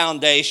faulty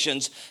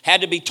foundations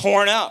had to be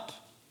torn up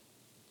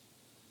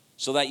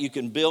so that you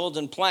can build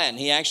and plant.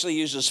 He actually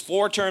uses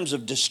 4 terms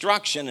of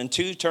destruction and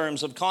 2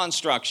 terms of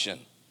construction.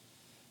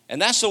 And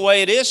that's the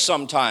way it is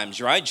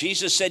sometimes, right?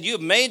 Jesus said, you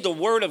have made the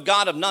word of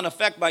God of none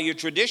effect by your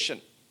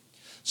tradition.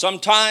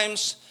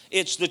 Sometimes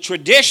it's the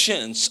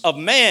traditions of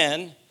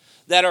man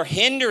that are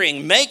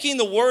hindering, making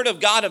the word of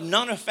God of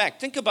none effect.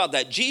 Think about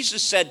that.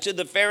 Jesus said to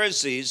the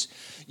Pharisees,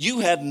 you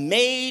have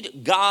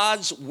made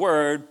God's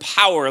word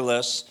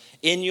powerless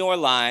in your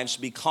lives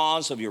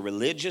because of your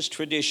religious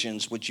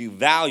traditions, which you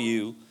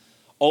value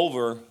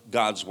over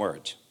God's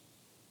word.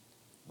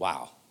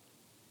 Wow.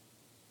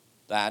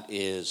 That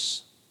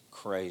is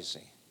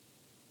crazy.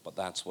 But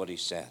that's what he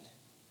said.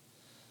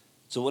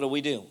 So what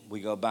do? We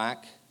go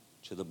back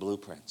to the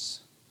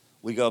blueprints.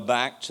 We go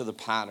back to the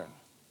pattern.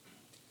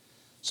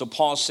 So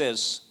Paul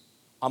says,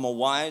 I'm a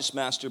wise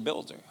master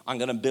builder. I'm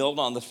going to build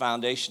on the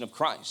foundation of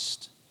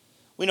Christ.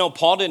 We know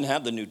Paul didn't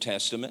have the New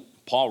Testament.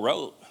 Paul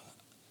wrote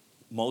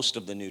most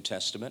of the New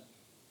Testament.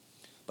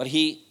 But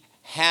he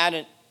had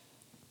an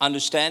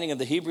understanding of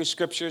the Hebrew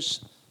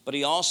Scriptures, but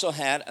he also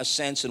had a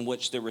sense in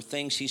which there were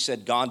things he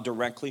said God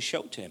directly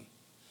showed to him.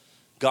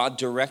 God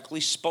directly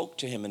spoke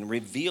to him and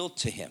revealed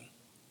to him.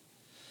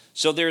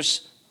 So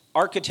there's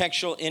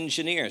architectural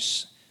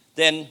engineers.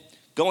 Then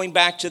going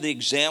back to the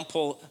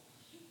example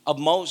of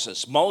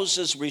Moses.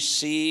 Moses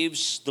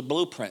receives the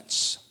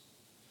blueprints.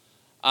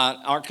 An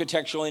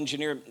architectural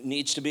engineer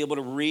needs to be able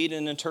to read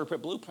and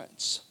interpret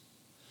blueprints.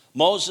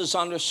 Moses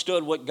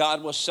understood what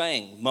God was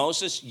saying.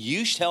 Moses,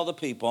 you tell the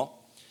people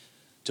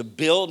to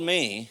build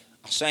me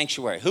a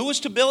sanctuary. Who was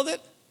to build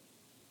it?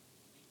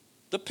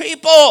 The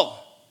people.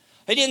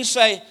 He didn't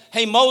say,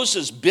 hey,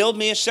 Moses, build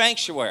me a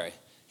sanctuary.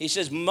 He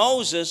says,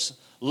 Moses,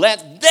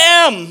 let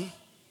them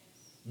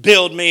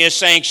build me a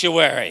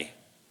sanctuary,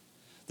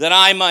 that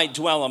I might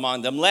dwell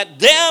among them. Let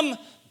them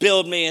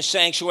build me a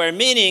sanctuary.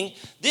 Meaning,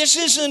 this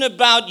isn't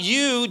about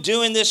you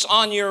doing this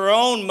on your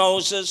own,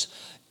 Moses.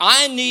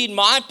 I need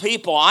my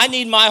people. I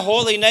need my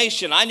holy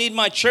nation. I need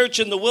my church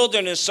in the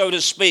wilderness, so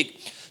to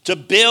speak, to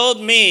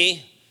build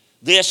me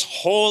this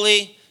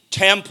holy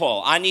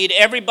temple. I need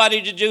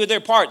everybody to do their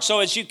part. So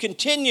as you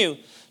continue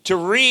to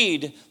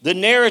read the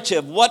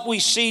narrative, what we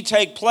see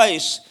take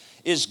place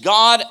is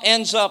God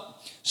ends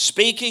up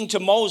speaking to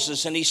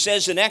Moses, and he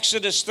says in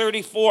Exodus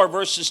 34,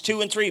 verses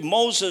 2 and 3,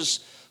 Moses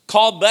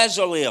called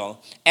Bezalel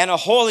and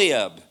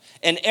Aholiab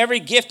and every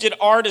gifted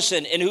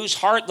artisan in whose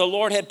heart the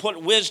Lord had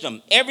put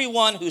wisdom,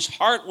 everyone whose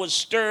heart was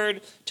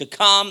stirred to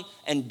come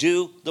and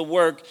do the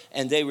work,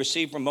 and they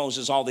received from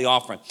Moses all the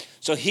offering.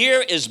 So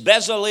here is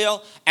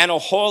Bezalel and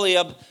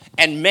Aholiab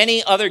and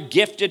many other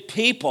gifted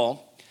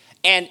people,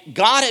 and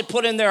God had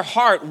put in their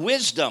heart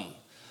wisdom.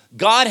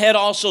 God had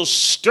also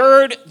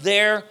stirred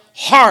their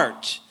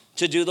heart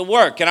to do the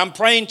work. And I'm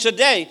praying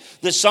today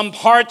that some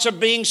hearts are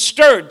being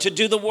stirred to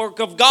do the work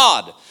of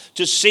God,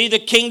 to see the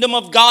kingdom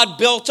of God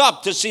built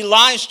up, to see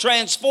lives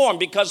transformed,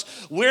 because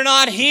we're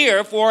not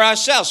here for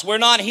ourselves. We're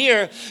not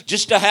here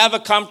just to have a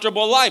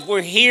comfortable life.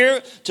 We're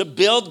here to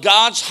build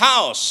God's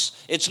house.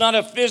 It's not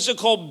a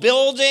physical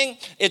building,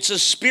 it's a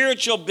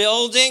spiritual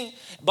building,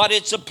 but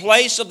it's a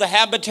place of the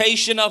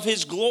habitation of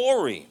his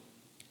glory.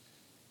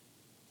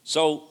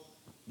 So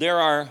there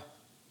are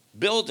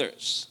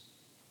builders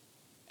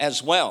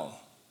as well.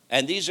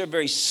 And these are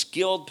very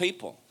skilled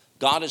people.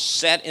 God has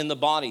set in the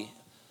body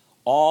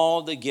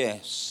all the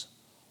gifts,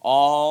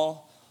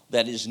 all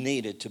that is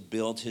needed to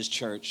build his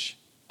church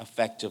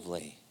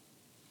effectively.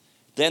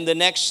 Then the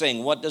next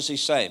thing, what does he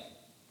say?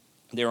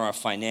 There are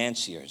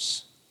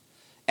financiers.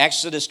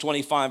 Exodus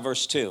 25,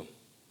 verse 2.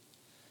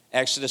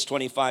 Exodus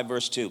 25,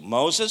 verse 2.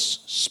 Moses,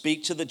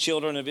 speak to the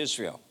children of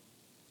Israel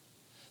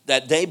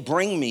that they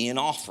bring me an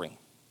offering.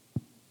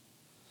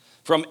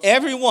 From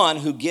everyone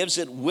who gives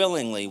it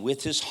willingly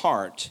with his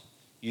heart,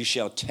 you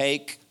shall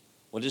take,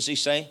 what does he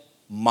say?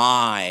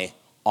 My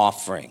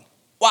offering.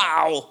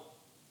 Wow.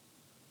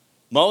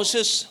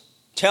 Moses,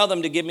 tell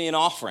them to give me an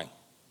offering.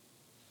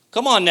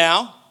 Come on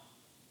now.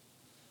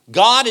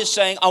 God is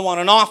saying, I want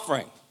an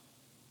offering.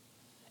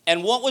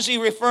 And what was he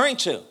referring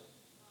to?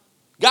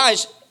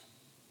 Guys,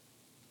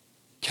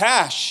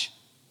 cash,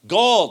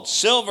 gold,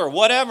 silver,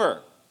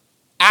 whatever,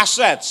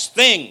 assets,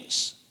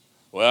 things.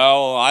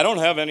 Well, I don't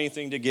have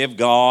anything to give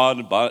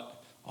God,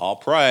 but I'll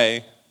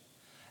pray.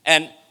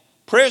 And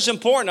prayer is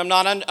important.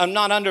 I'm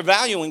not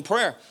undervaluing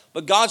prayer.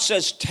 But God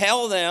says,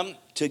 tell them,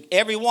 to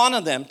every one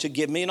of them, to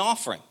give me an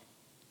offering.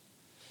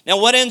 Now,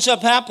 what ends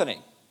up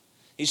happening?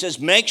 He says,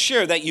 make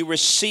sure that you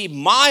receive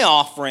my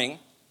offering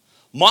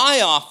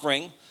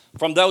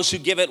from those who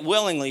give it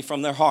willingly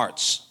from their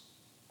hearts.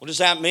 What does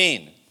that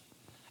mean?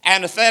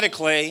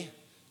 Antithetically,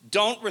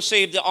 don't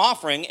receive the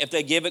offering if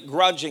they give it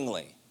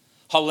grudgingly.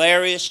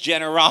 Hilarious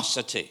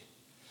generosity.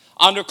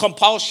 Under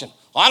compulsion.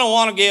 I don't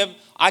want to give.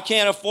 I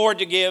can't afford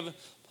to give.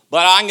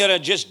 But I'm going to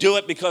just do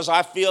it because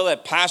I feel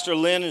that Pastor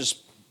Lynn is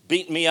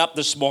beating me up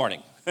this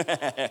morning.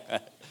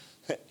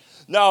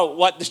 No,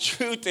 what the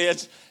truth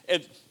is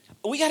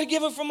we got to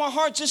give it from our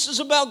hearts. This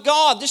is about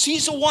God.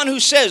 He's the one who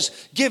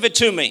says, give it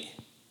to me.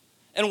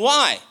 And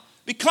why?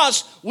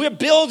 Because we're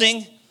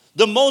building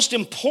the most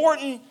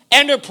important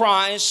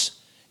enterprise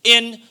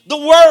in the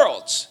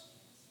world.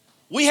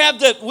 We have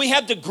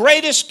the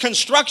greatest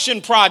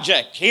construction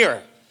project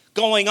here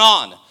going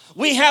on.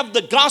 We have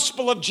the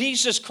gospel of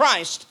Jesus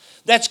Christ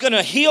that's going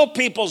to heal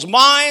people's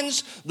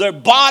minds, their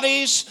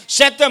bodies,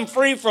 set them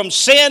free from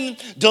sin,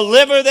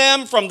 deliver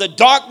them from the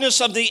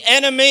darkness of the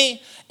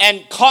enemy,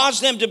 and cause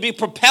them to be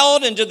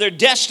propelled into their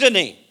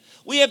destiny.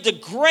 We have the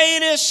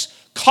greatest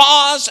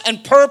cause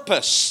and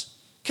purpose.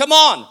 Come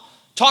on,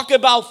 talk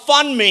about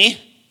fund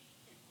me.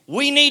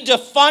 We need to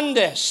fund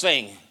this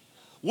thing.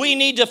 We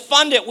need to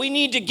fund it. We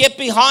need to get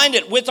behind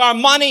it with our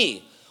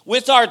money,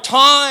 with our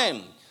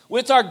time,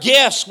 with our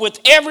gifts, with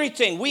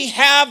everything. We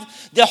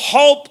have the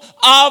hope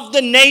of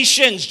the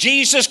nations,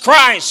 Jesus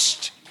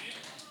Christ.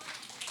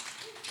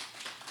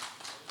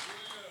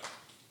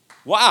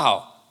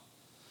 Wow.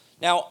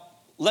 Now,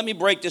 let me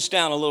break this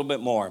down a little bit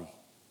more.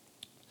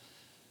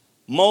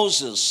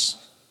 Moses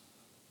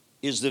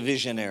is the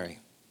visionary.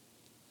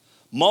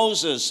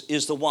 Moses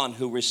is the one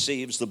who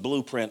receives the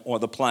blueprint or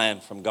the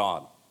plan from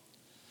God.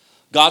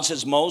 God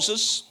says,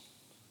 Moses,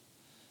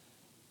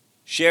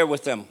 share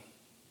with them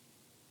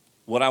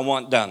what I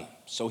want done.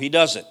 So he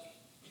does it.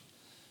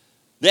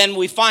 Then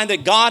we find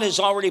that God is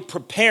already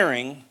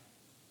preparing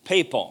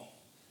people.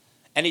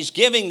 And he's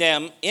giving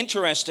them,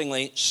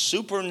 interestingly,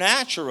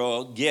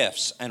 supernatural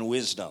gifts and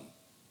wisdom.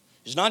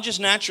 It's not just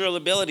natural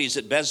abilities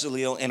that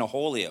Bezalel and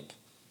Aholiab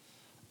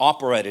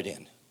operated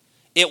in.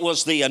 It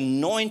was the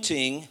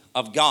anointing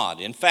of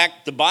God. In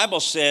fact, the Bible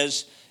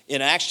says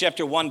in Acts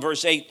chapter 1,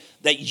 verse 8,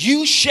 that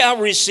you shall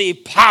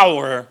receive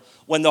power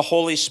when the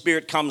Holy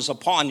Spirit comes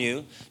upon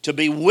you to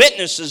be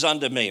witnesses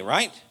unto me,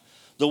 right?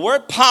 The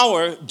word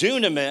power,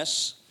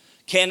 dunamis,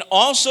 can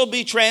also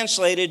be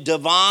translated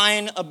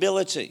divine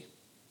ability.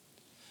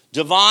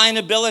 Divine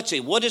ability.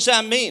 What does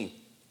that mean?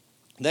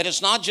 That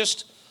it's not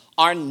just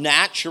our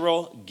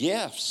natural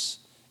gifts.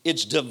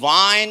 It's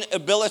divine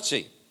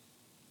ability.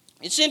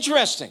 It's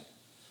interesting.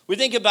 We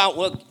think about,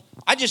 well,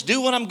 I just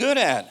do what I'm good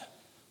at.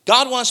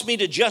 God wants me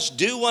to just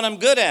do what I'm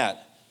good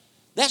at.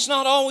 That's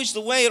not always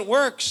the way it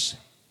works.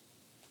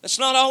 That's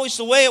not always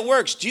the way it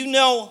works. Do you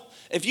know,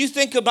 if you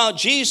think about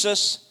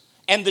Jesus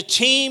and the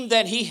team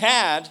that he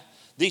had,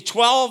 the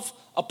 12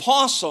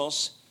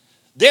 apostles,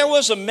 there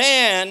was a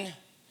man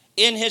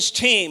in his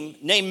team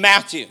named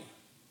Matthew.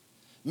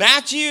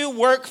 Matthew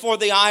worked for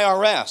the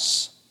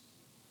IRS.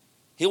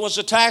 He was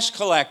a tax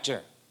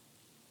collector,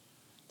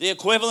 the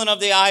equivalent of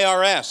the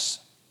IRS.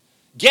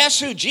 Guess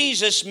who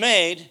Jesus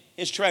made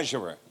his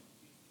treasurer?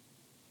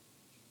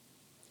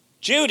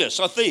 Judas,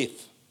 a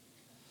thief.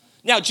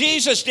 Now,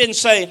 Jesus didn't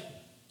say,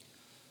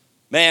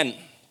 man,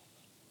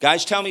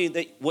 guys, tell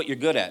me what you're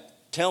good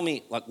at. Tell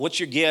me, like, what's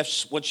your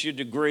gifts, what's your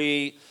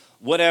degree,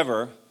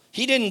 whatever.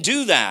 He didn't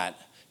do that.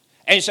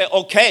 And you say,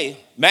 okay,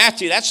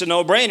 Matthew, that's a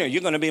no-brainer.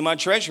 You're going to be my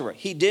treasurer.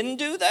 He didn't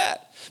do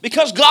that.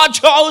 Because God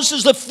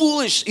chooses the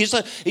foolish.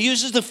 He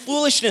uses the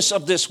foolishness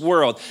of this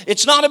world.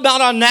 It's not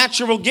about our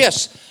natural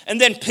gifts.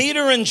 And then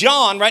Peter and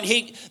John,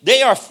 right,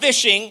 they are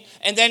fishing.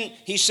 And then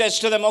he says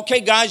to them,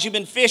 okay, guys, you've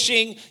been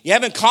fishing. You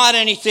haven't caught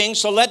anything,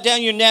 so let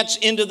down your nets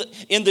in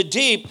the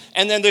deep.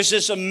 And then there's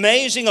this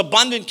amazing,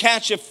 abundant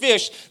catch of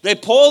fish. They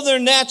pull their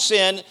nets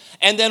in.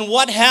 And then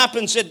what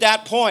happens at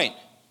that point?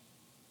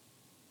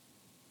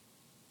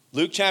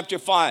 Luke chapter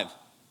 5.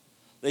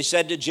 They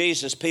said to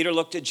Jesus, Peter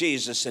looked at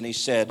Jesus and he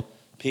said,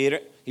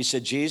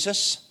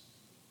 Jesus,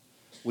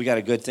 we got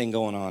a good thing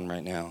going on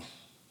right now.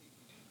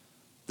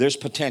 There's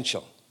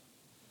potential.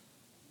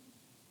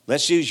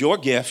 Let's use your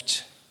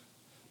gift,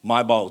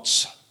 my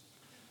boats.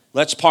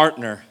 Let's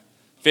partner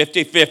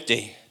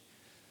 50-50.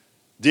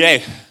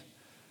 Yeah,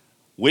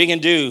 we can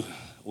do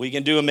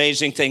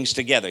amazing things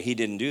together. He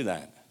didn't do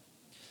that.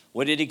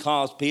 What did he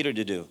cause Peter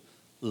to do?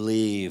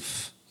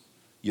 Leave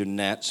your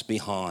nets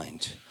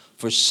behind.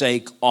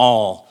 Forsake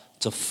all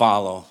to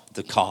follow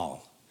the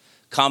call.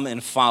 Come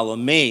and follow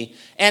me.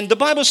 And the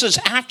Bible says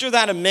after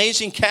that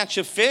amazing catch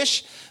of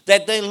fish,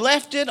 that they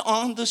left it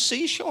on the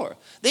seashore.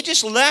 They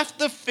just left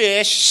the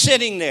fish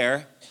sitting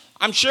there.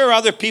 I'm sure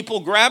other people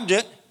grabbed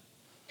it,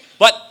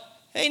 but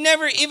they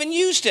never even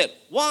used it.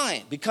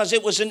 Why? Because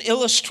it was an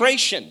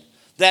illustration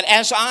that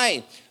as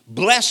I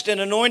blessed and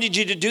anointed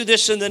you to do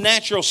this in the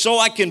natural, so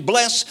I can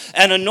bless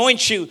and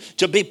anoint you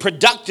to be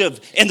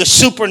productive in the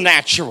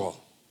supernatural.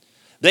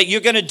 That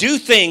you're going to do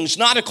things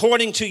not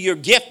according to your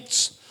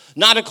gifts,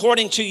 not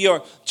according to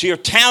your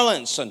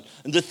talents and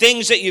the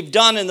things that you've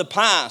done in the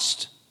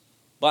past,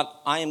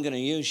 but I am going to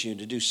use you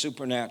to do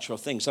supernatural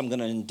things. I'm going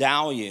to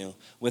endow you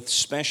with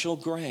special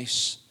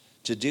grace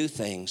to do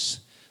things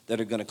that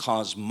are going to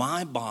cause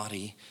my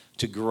body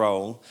to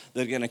grow,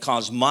 that are going to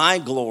cause my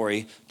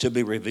glory to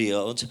be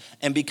revealed.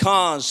 And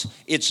because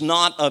it's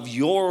not of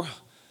your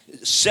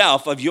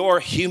self, of your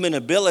human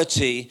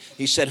ability,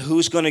 he said,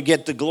 who's going to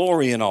get the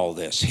glory in all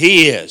this?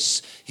 He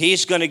is.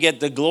 He's going to get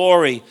the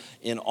glory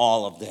in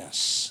all of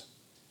this.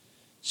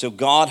 So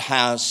God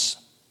has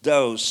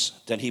those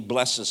that he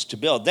blesses to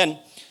build. Then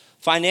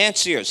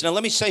financiers. Now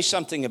let me say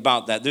something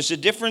about that. There's a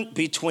difference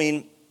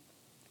between,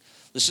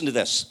 listen to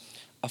this,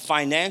 a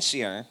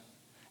financier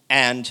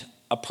and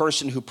a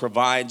person who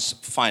provides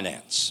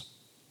finance.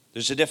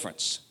 There's a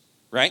difference,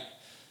 right?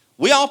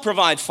 We all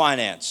provide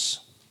finance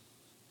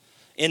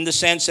in the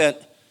sense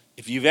that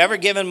if you've ever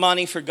given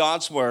money for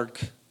God's work,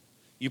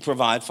 you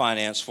provide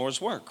finance for his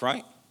work,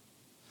 right?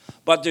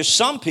 But there's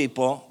some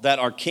people that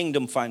are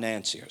kingdom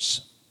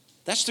financiers.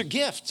 That's their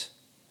gift.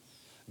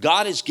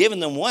 God has given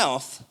them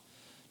wealth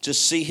to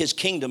see his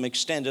kingdom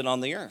extended on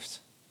the earth.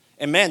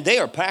 And man, they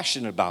are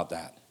passionate about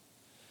that.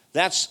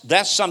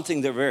 That's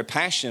something they're very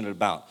passionate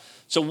about.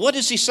 So what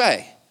does he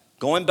say?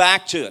 Going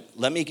back to it,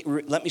 let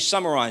me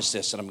summarize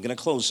this, and I'm going to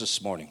close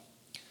this morning.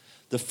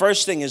 The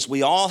first thing is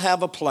we all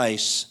have a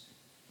place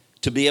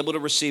to be able to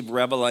receive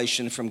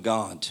revelation from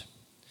God,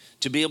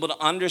 to be able to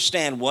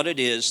understand what it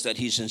is that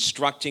he's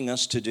instructing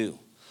us to do.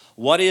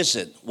 What is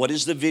it? What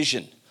is the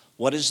vision?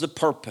 What is the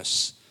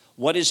purpose?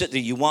 What is it that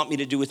you want me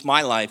to do with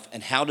my life,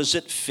 and how does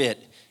it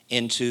fit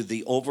into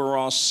the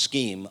overall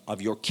scheme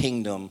of your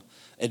kingdom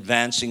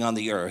advancing on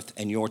the earth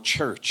and your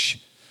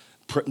church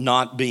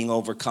not being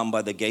overcome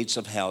by the gates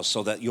of hell,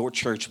 so that your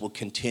church will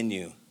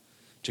continue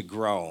to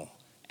grow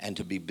and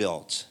to be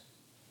built?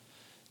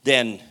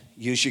 Then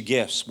use your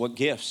gifts. What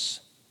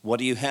gifts? What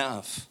do you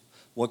have?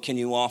 What can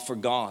you offer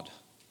God?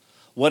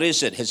 What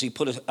is it? Has he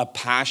put a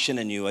passion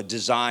in you, a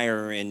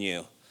desire in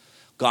you?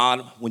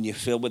 God, when you're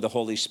filled with the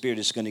Holy Spirit,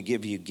 is going to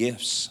give you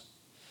gifts.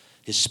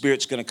 His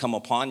Spirit's going to come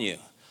upon you.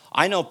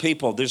 I know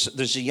people,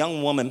 there's a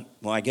young woman,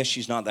 well, I guess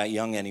she's not that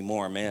young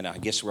anymore, man. I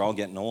guess we're all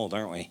getting old,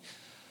 aren't we?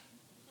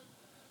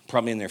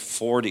 Probably in their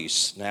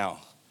 40s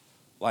now.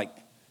 Like,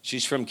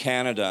 she's from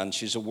Canada, and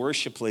she's a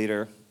worship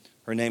leader.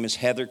 Her name is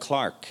Heather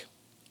Clark.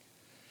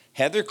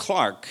 Heather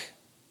Clark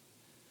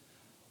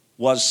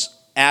was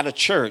at a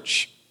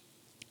church,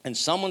 and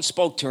someone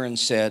spoke to her and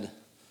said,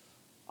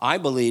 I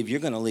believe you're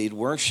going to lead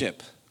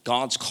worship.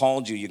 God's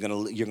called you. You're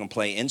going to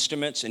play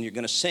instruments and you're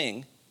going to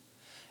sing.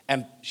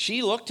 And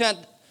she looked at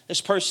this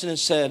person and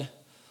said,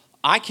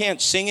 I can't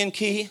sing in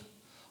key.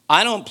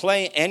 I don't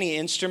play any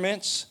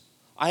instruments.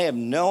 I have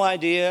no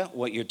idea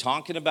what you're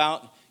talking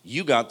about.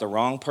 You got the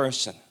wrong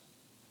person.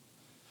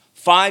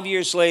 5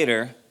 years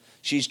later,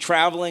 she's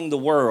traveling the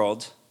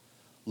world,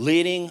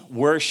 leading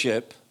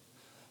worship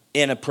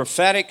in a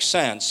prophetic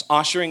sense,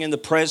 ushering in the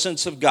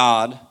presence of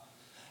God.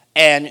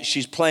 And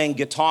she's playing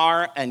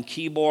guitar and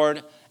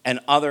keyboard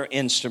and other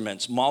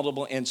instruments,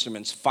 multiple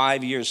instruments,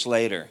 5 years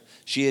later.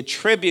 She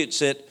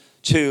attributes it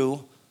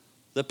to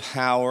the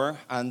power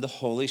and the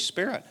Holy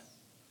Spirit.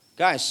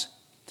 Guys,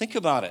 think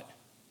about it.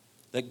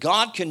 That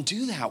God can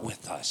do that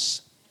with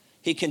us.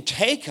 He can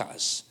take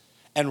us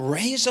and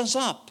raise us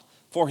up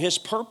for his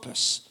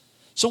purpose.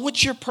 So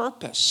what's your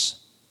purpose?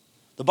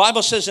 The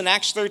Bible says in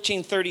Acts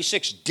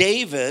 13:36,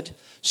 David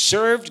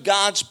served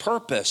God's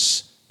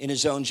purpose in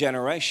his own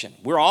generation.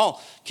 We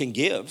all can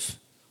give.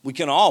 We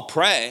can all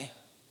pray.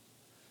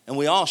 And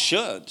we all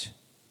should.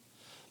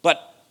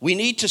 But we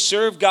need to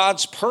serve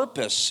God's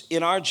purpose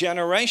in our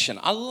generation.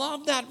 I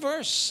love that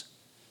verse.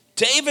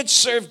 David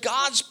served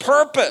God's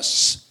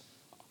purpose.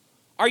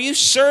 Are you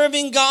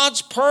serving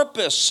God's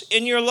purpose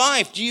in your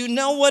life? Do you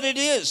know what it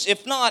is?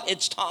 If not,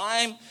 it's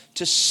time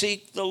to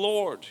seek the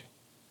Lord.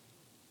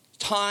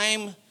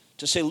 Time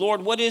to say,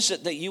 Lord, what is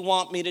it that you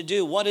want me to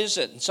do? What is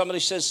it? And somebody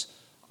says,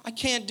 I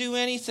can't do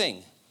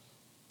anything.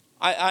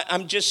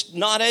 I'm just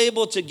not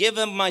able to give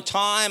him my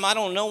time. I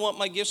don't know what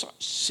my gifts are.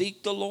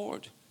 Seek the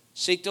Lord.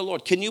 Seek the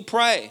Lord. Can you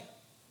pray?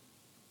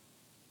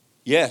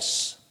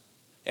 Yes.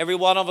 Every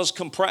one of us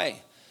can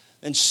pray.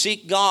 And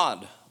seek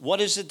God. What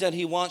is it that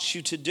he wants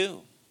you to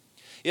do?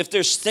 If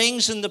there's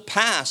things in the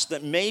past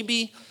that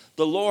maybe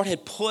the Lord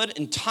had put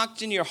and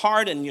tucked in your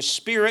heart and your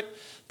spirit,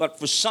 but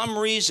for some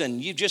reason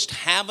you just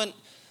haven't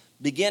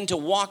begin to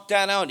walk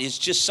that out. It's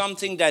just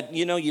something that,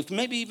 you've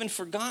maybe even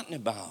forgotten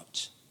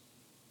about.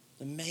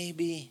 Then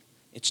maybe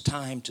it's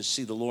time to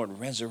see the Lord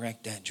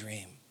resurrect that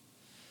dream.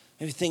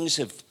 Maybe things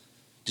have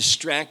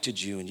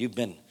distracted you and you've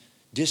been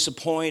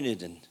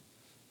disappointed and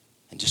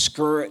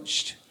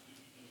discouraged.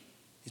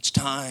 It's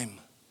time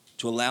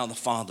to allow the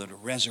Father to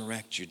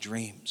resurrect your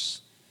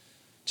dreams,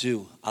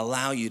 to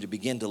allow you to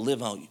begin to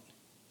live out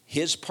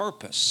his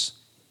purpose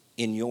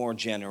in your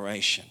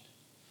generation.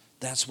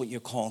 That's what you're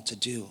called to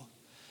do.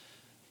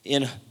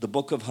 In the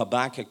book of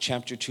Habakkuk,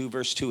 chapter 2,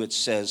 verse 2, it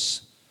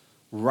says,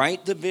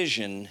 write the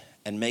vision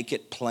and make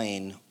it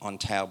plain on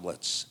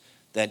tablets,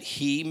 that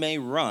he may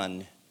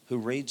run who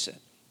reads it.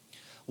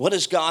 What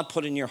has God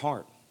put in your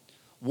heart?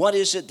 What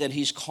is it that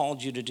he's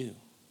called you to do?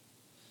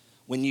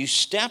 When you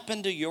step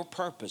into your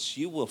purpose,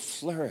 you will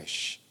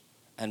flourish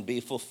and be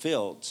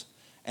fulfilled,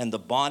 and the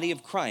body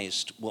of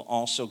Christ will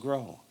also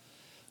grow.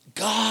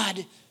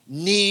 God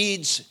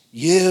needs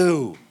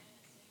you.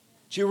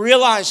 Do you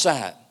realize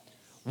that?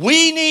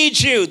 We need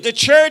you. The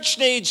church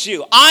needs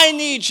you. I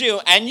need you.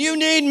 And you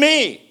need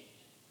me.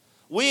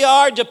 We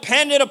are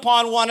dependent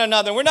upon one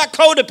another. We're not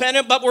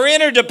codependent, but we're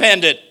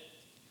interdependent.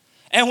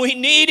 And we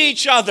need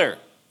each other.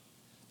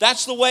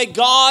 That's the way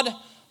God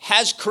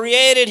has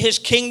created his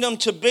kingdom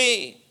to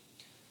be.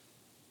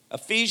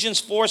 Ephesians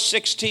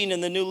 4:16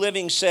 in the New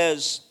Living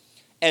says,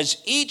 as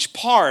each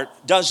part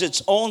does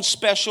its own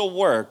special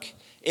work,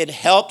 it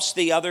helps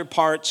the other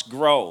parts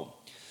grow,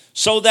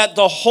 so that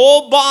the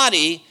whole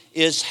body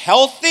is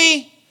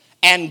healthy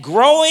and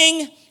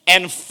growing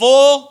and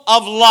full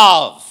of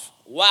love.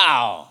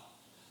 Wow.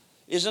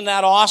 Isn't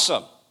that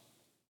awesome?